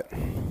got it.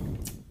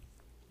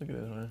 Look at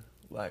this one.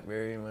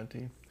 Blackberry in my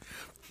teeth.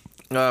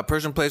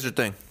 Person, place, or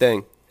thing.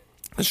 Thing.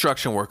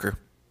 Construction worker.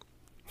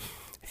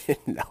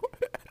 No.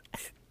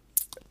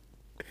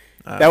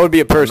 That would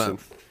be a person.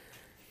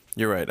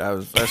 You're right.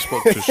 I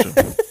spoke too soon.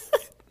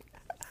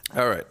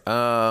 All right.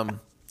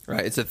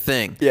 Right. It's a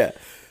thing. Yeah.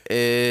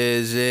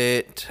 Is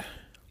it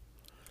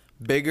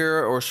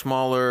bigger or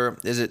smaller?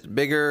 Is it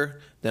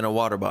bigger than a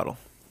water bottle?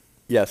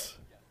 Yes.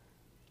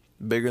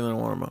 Bigger than a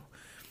water bottle.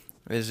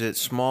 Is it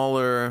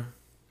smaller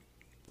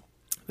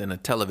than a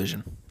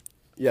television?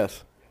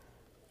 Yes.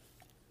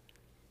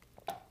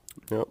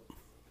 Yep.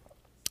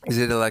 Is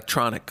it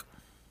electronic?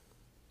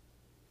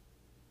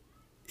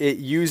 It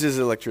uses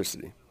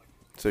electricity.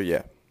 So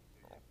yeah.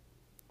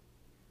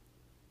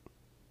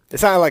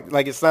 It's not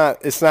like it's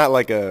not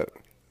like a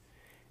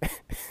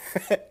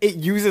it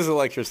uses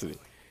electricity.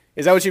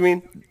 Is that what you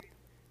mean?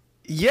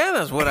 Yeah,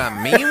 that's what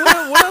I mean.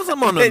 What else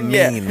I'm gonna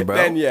mean, bro?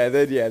 Then yeah.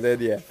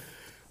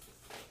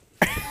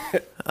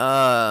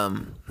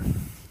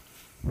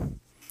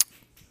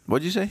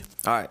 What'd you say?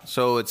 All right,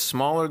 so it's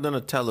smaller than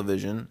a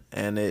television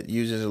and it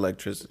uses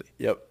electricity.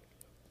 Yep.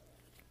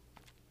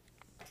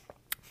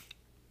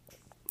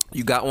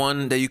 You got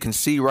one that you can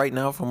see right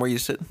now from where you're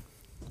sitting?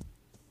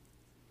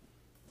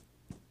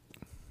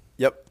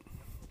 Yep.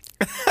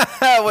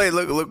 Wait,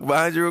 look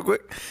behind you real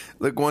quick.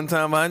 Look one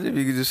time behind you. If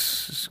you could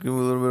just scoot a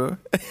little bit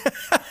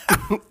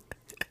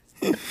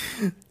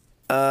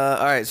over.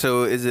 All right,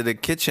 so is it a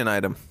kitchen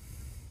item?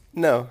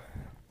 No.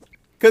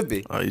 Could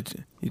be. Oh, you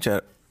try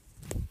to...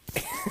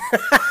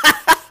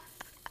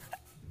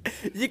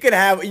 You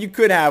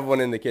could have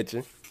one in the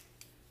kitchen.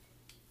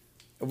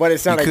 But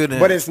it's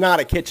not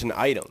a kitchen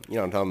item. You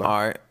know what I'm talking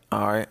about?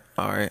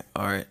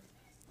 All right.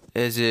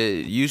 Is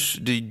it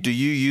do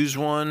you use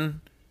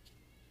one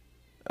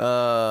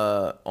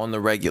on the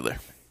regular?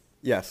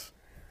 Yes.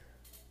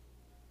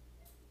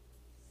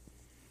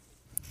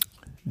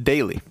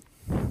 Daily.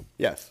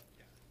 Yes.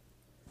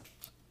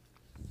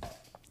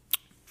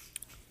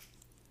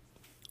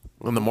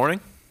 In the morning?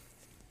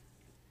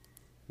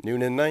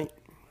 Noon and night?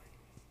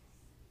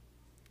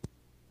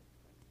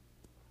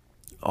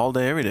 All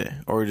day, every day?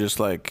 Or just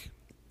like,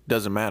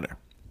 doesn't matter?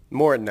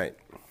 More at night.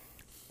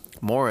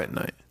 More at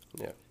night?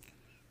 Yeah.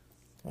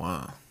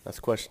 Wow. That's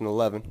question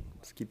 11.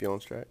 Let's keep you on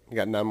track. You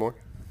got 9 more?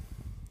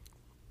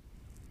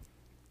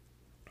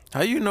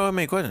 How you know how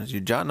many questions? You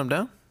jotting them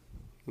down?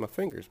 My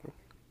fingers, bro.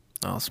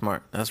 Oh,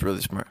 smart. That's really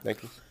smart.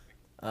 Thank you.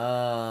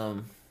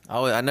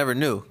 I never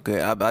knew.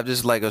 I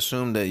just like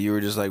assumed that you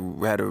were just like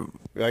had a You're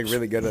like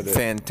really good at it.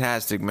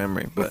 fantastic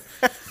memory, but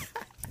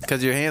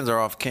because your hands are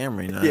off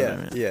camera, you know. Yeah,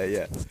 what I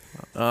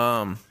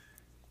mean?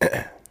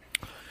 yeah.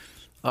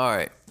 All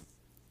right.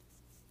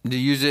 Do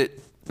you use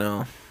it?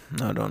 No,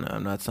 don't know.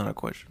 That's not a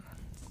question.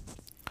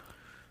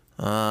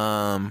 You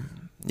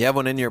have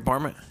one in your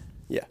apartment?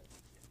 Yeah.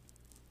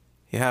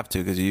 You have to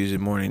because you use it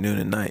morning, noon,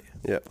 and night.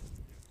 Yeah.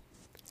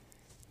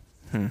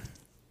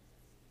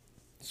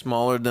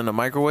 Smaller than a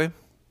microwave?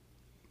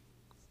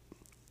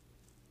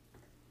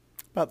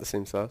 About the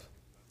same size.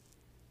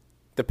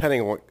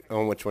 Depending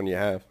on which one you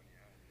have.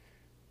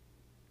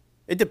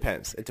 It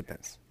depends.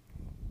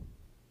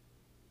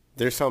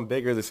 There's some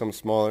bigger, there's some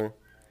smaller.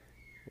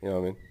 You know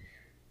what I mean?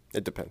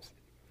 It depends.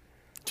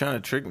 Trying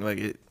to trick me like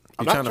it.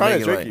 I'm not trying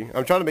to trick you.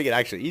 I'm trying to make it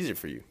actually easier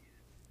for you.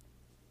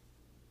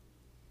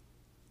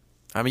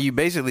 I mean, you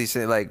basically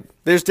say like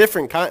There's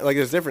different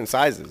there's different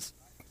sizes.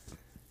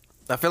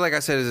 I feel like I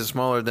said, is it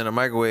smaller than a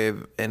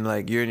microwave? And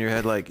like you're in your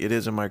head like it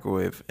is a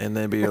microwave, and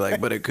then you're like,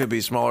 but it could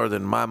be smaller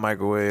than my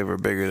microwave or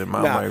bigger than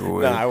my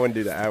microwave. No, I wouldn't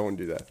do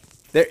that.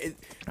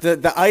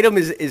 The item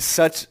is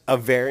such a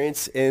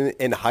variance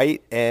in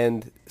height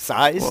and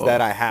size that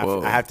I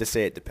have to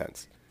say it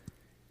depends.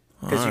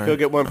 Because you could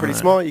get one pretty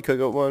small, you could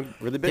get one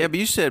really big. Yeah, but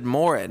you said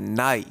more at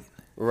night.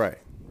 Right.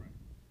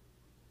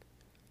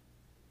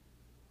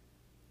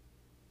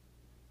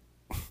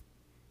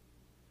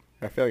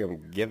 I feel like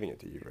I'm giving it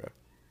to you, bro.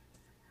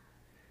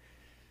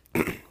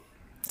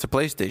 It's a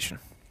PlayStation.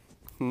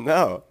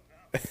 No.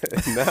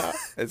 No,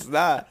 it's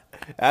not.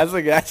 That's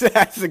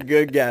a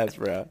good guess,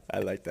 bro. I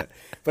like that.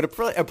 But a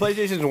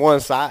PlayStation is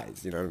one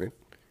size, you know what I mean?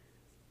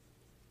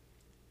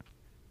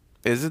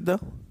 Is it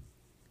though?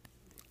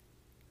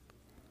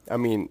 I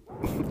mean,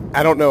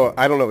 I don't know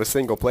a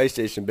single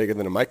PlayStation bigger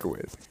than a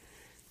microwave.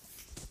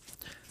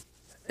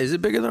 Is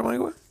it bigger than a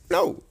microwave?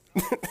 No.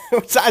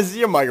 What size is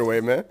your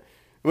microwave, man?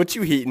 What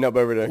you heating up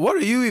over there? What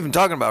are you even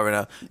talking about right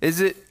now? Is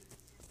it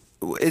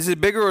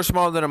bigger or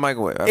smaller than a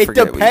microwave? It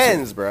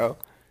depends, bro.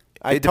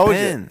 I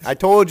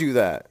told you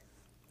that.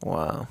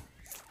 Wow.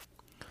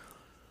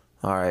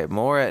 All right,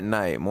 more at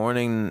night.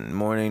 Morning,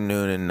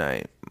 noon, and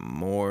night.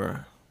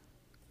 More.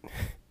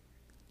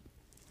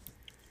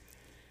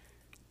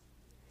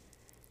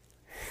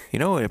 You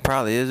know what it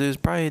probably is? It's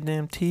probably a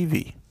damn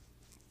TV.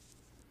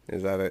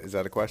 Is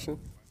that a question?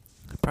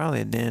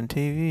 Probably a damn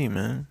TV,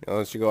 man. Why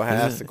don't you go ahead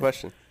and ask the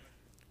question?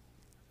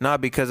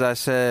 Not because I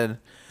said,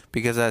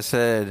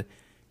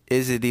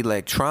 is it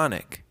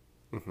electronic?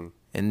 Mm-hmm.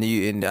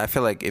 And I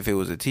feel like if it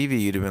was a TV,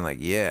 you'd have been like,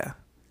 yeah.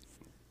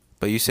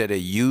 But you said it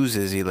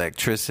uses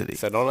electricity.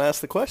 So don't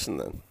ask the question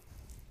then.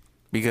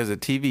 Because a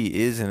TV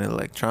is an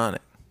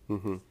electronic.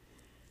 Mm-hmm.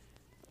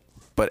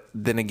 But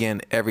then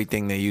again,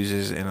 everything that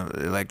uses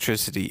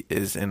electricity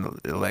is an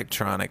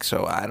electronic.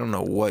 So I don't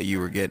know what you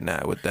were getting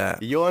at with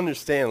that. You'll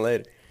understand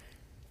later.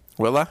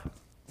 Will I?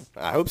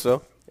 I hope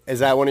so. Is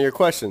that one of your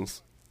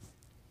questions?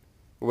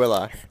 Will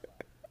I?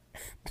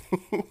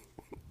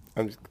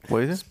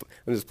 What is it?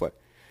 I'm just playing.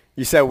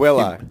 You said, will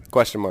I?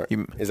 Question mark.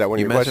 Is that one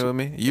of your questions? You messing with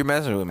me? You're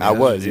messing with me. I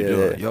was,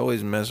 yeah. You're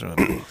always messing with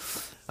me.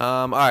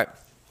 All right.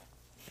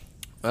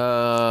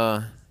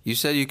 You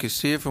said you could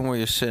see it from where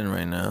you're sitting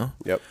right now.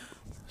 Yep.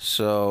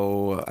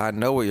 So I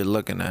know what you're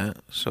looking at.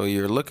 So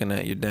you're looking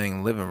at your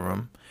dang living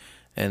room,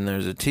 and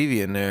there's a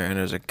TV in there, and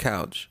there's a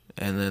couch,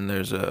 and then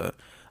there's a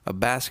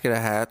basket of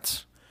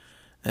hats,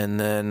 and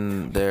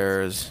then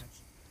there's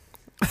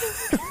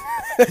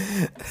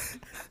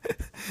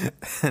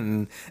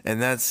and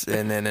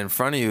then in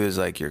front of you is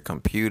like your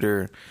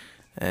computer,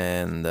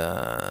 and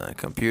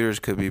computers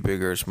could be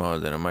bigger or smaller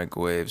than a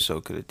microwave.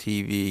 So could a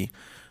TV.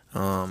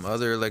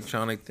 Other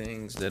electronic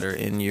things that are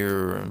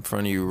in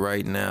front of you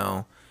right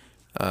now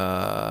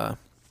that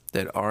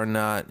are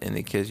not in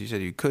the kitchen. You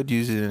said you could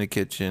use it in the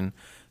kitchen,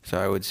 so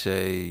I would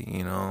say,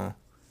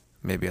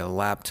 maybe a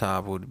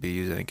laptop would be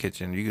used in the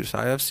kitchen.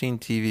 I've seen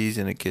TVs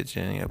in the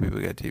kitchen. People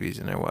got TVs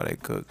in there while they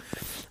cook.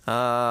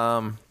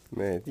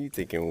 Man, you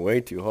thinking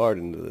way too hard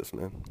into this,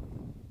 man.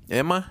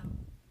 Am I?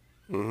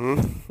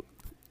 Mm-hmm.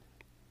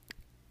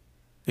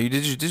 Did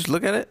you just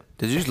look at it?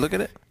 Did you just look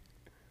at it?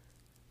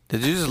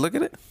 Did you just look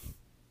at it?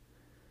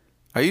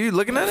 Are you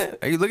looking at it?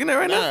 Are you looking at it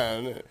right now?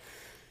 No.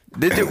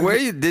 Did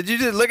you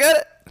just look at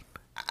it?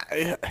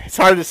 It's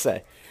hard to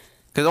say.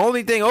 Because the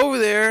only thing over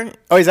there...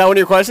 Oh, is that one of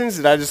your questions?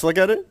 Did I just look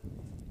at it?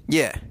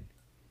 Yeah.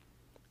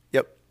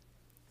 Yep.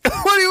 What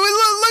are you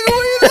looking? What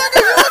are you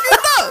looking? You're looking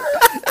up.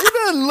 You're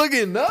not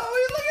looking up.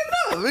 You're looking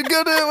up.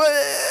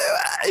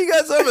 You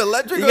got something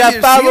electric You on got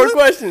your 5 more ceiling?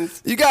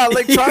 questions. You got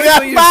electronics You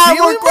got on your 5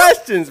 ceiling, more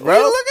questions, bro. What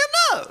are you looking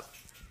up?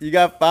 You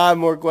got 5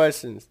 more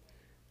questions.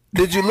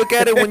 Did you look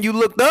at it when you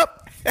looked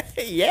up?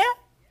 Yeah.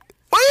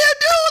 What are you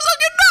doing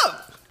looking up?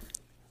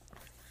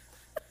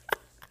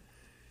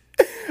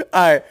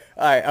 All right.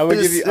 I'm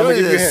gonna give you. I'm gonna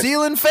give you a hint.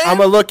 Ceiling fan. I'm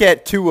gonna look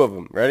at 2 of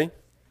them. Ready?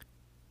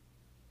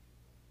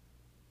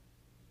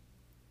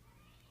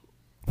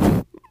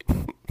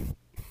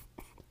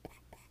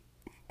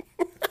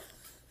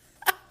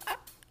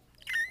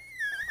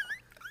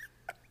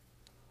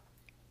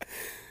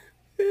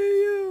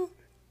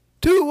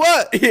 Two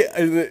what?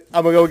 Yeah,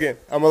 I'm gonna go again.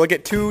 I'm gonna look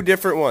at 2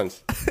 different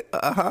ones.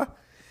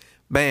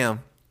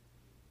 Bam.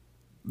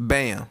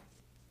 Bam.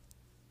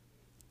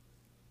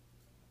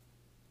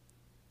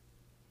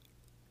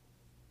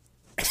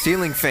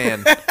 Ceiling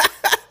fan.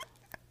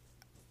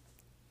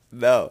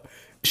 No.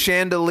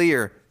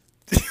 Chandelier.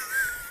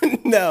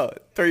 No.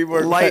 3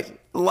 more questions.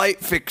 Light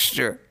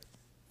fixture.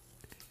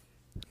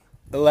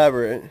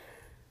 Elaborate.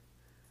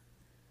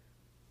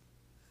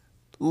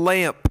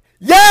 Lamp.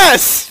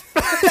 Yes!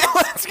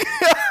 Let's go.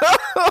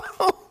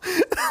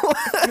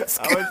 Let's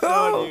I was go.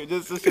 telling you,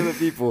 just to show the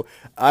people,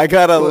 I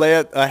got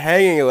a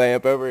hanging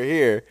lamp over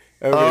here,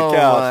 over Oh the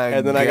couch, my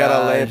and then I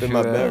got a lamp in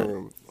my gosh, man.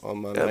 bedroom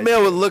on my That night.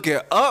 man was looking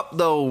up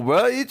though,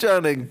 bro. You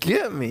trying to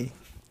get me?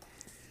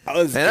 That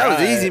was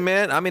easy,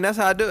 man. I mean, that's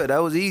how I do it.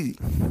 That was easy.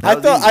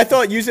 I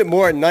thought use it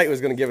more at night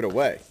was gonna give it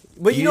away.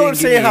 But you know what I'm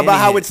didn't give saying me about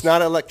any how hints. it's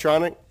not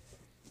electronic?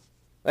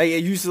 Like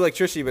it uses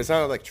electricity, but it's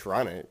not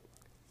electronic.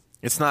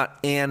 It's not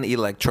an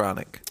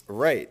electronic.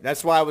 Right.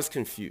 That's why I was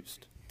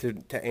confused to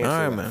answer All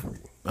right, that man. for you.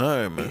 All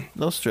right, man.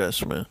 No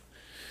stress, man.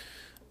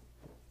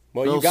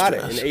 Well, No you got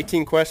stress. it. In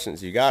 18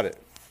 questions, you got it.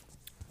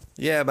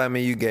 Yeah, but I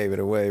mean, you gave it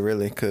away,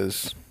 really,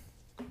 because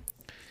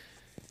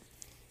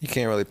you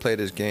can't really play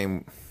this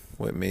game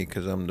with me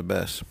because I'm the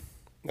best.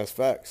 That's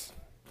facts.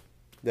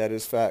 That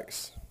is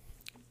facts.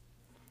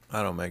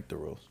 I don't make the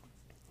rules.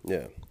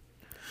 Yeah.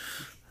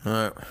 All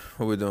right,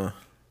 what we doing?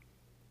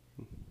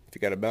 If you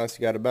got to bounce,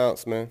 you got to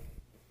bounce, man.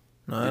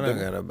 No, I don't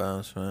got to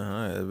bounce, man.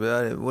 All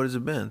right, what has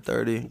it been?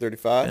 30?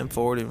 35? And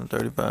 40 and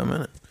 35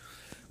 minutes.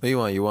 What do you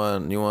want?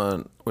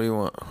 What do you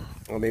want?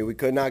 I mean, we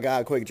could knock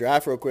out a quick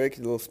draft real quick,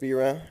 a little speed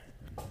round.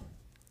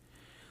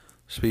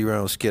 Speed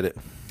round, skid it.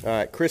 All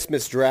right,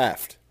 Christmas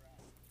draft.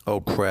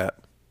 Oh,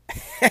 crap.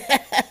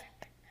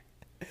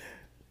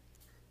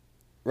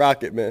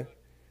 Rock it, man.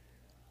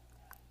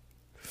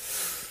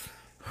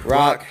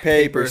 Rock,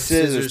 paper,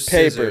 scissors,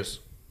 paper. scissors.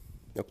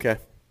 Okay.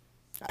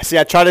 See,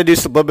 I tried to do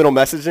subliminal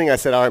messaging. I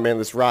said, all right, man,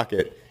 let's rock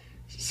it.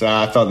 So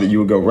I thought that you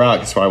would go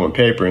rock, so I went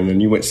paper, and then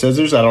you went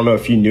scissors. I don't know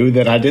if you knew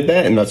that I did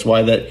that, and that's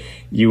why that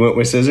you went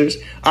with scissors.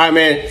 All right,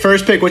 man,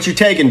 first pick, what you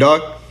taking,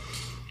 dog?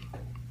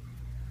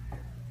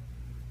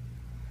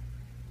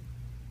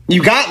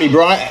 You got me,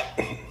 bro.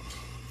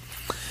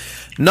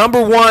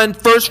 Number 1,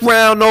 first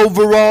round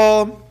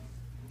overall.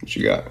 What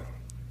you got?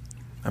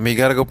 I mean, you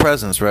gotta go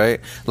presents, right?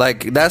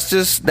 Like that's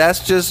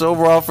just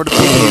overall for the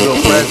people. You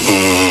go presents.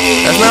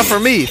 That's not for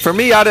me. For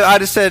me, I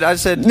just said.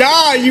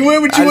 Nah, you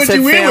went what you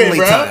went with,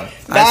 bro. Time.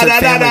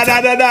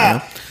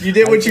 Nah. You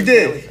did what you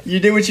did. You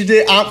did what you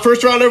did.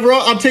 First round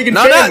overall, I'm taking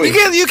family.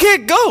 No, you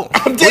can't go.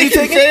 I'm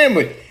taking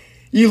family.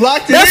 You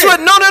locked it That's in. what.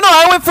 No.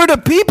 I went for the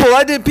people.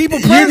 I did people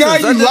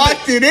presents. You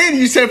locked it in.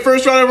 You said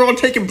first round overall,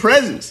 taking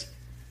presents.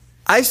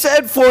 I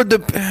said for the.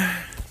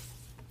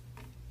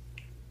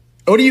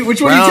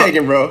 Which one are you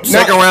taking, bro?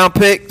 Second round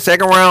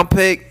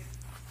pick.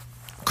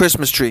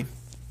 Christmas tree.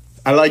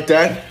 I like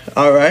that.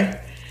 All right.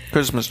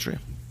 Christmas tree.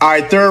 All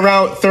right, third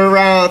round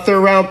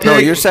pick. No,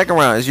 your second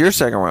round is your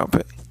second round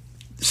pick.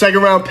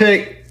 Second round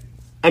pick.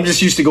 I'm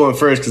just used to going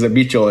first because I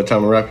beat you all the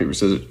time in rock paper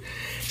scissors.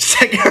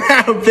 Second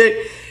round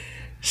pick.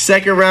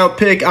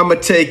 I'm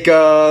gonna take.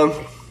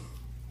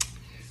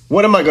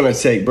 What am I gonna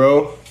take,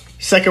 bro?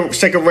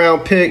 Second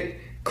round pick.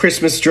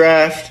 Christmas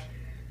draft.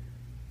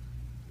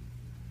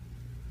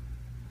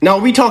 Now,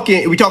 we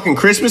talking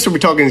Christmas or we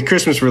talking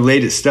Christmas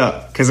related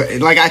stuff? Because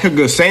like I could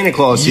go Santa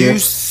Claus here.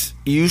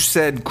 You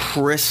said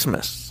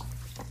Christmas.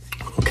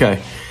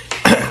 Okay,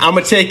 I'm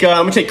gonna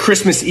take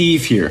Christmas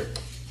Eve here.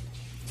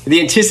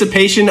 The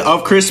anticipation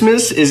of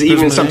Christmas is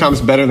even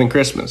sometimes better than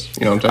Christmas.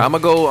 You know what I'm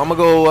saying?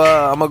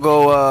 I'm gonna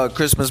go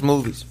Christmas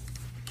movies.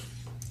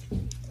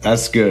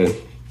 That's good.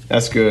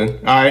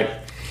 All right.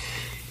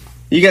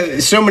 You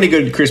got so many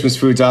good Christmas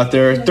foods out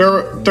there.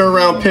 Third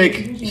round pick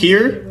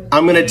here.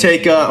 I'm gonna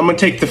take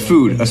the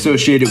food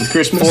associated with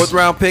Christmas. Fourth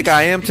round pick.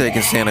 I am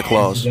taking Santa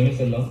Claus.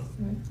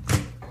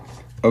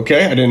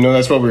 Okay, I didn't know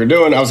that's what we were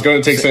doing. I was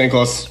gonna take Santa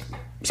Claus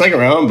second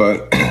round,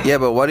 but yeah,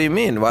 but what do you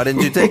mean? Why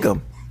didn't you take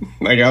him?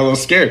 I got a little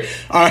scared.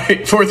 All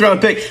right, fourth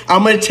round pick.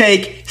 I'm gonna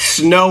take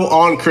snow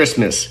on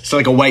Christmas, so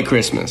like a white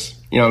Christmas.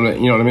 You know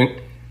what I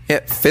mean? Yeah.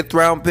 Fifth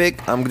round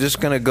pick. I'm just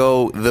gonna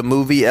go the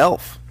movie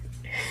Elf.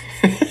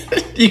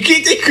 You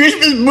can't take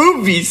Christmas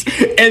movies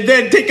and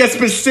then take a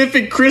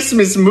specific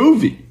Christmas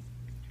movie.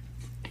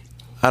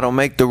 I don't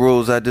make the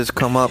rules. I just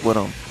come up with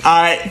them.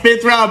 All right,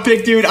 fifth round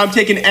pick, dude. I'm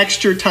taking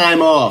extra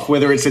time off.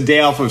 Whether it's a day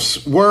off of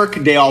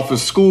work, day off of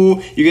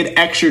school, you get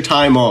extra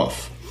time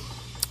off.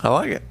 I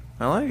like it.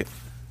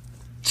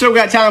 So we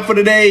got time for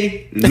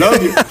today.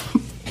 Love you.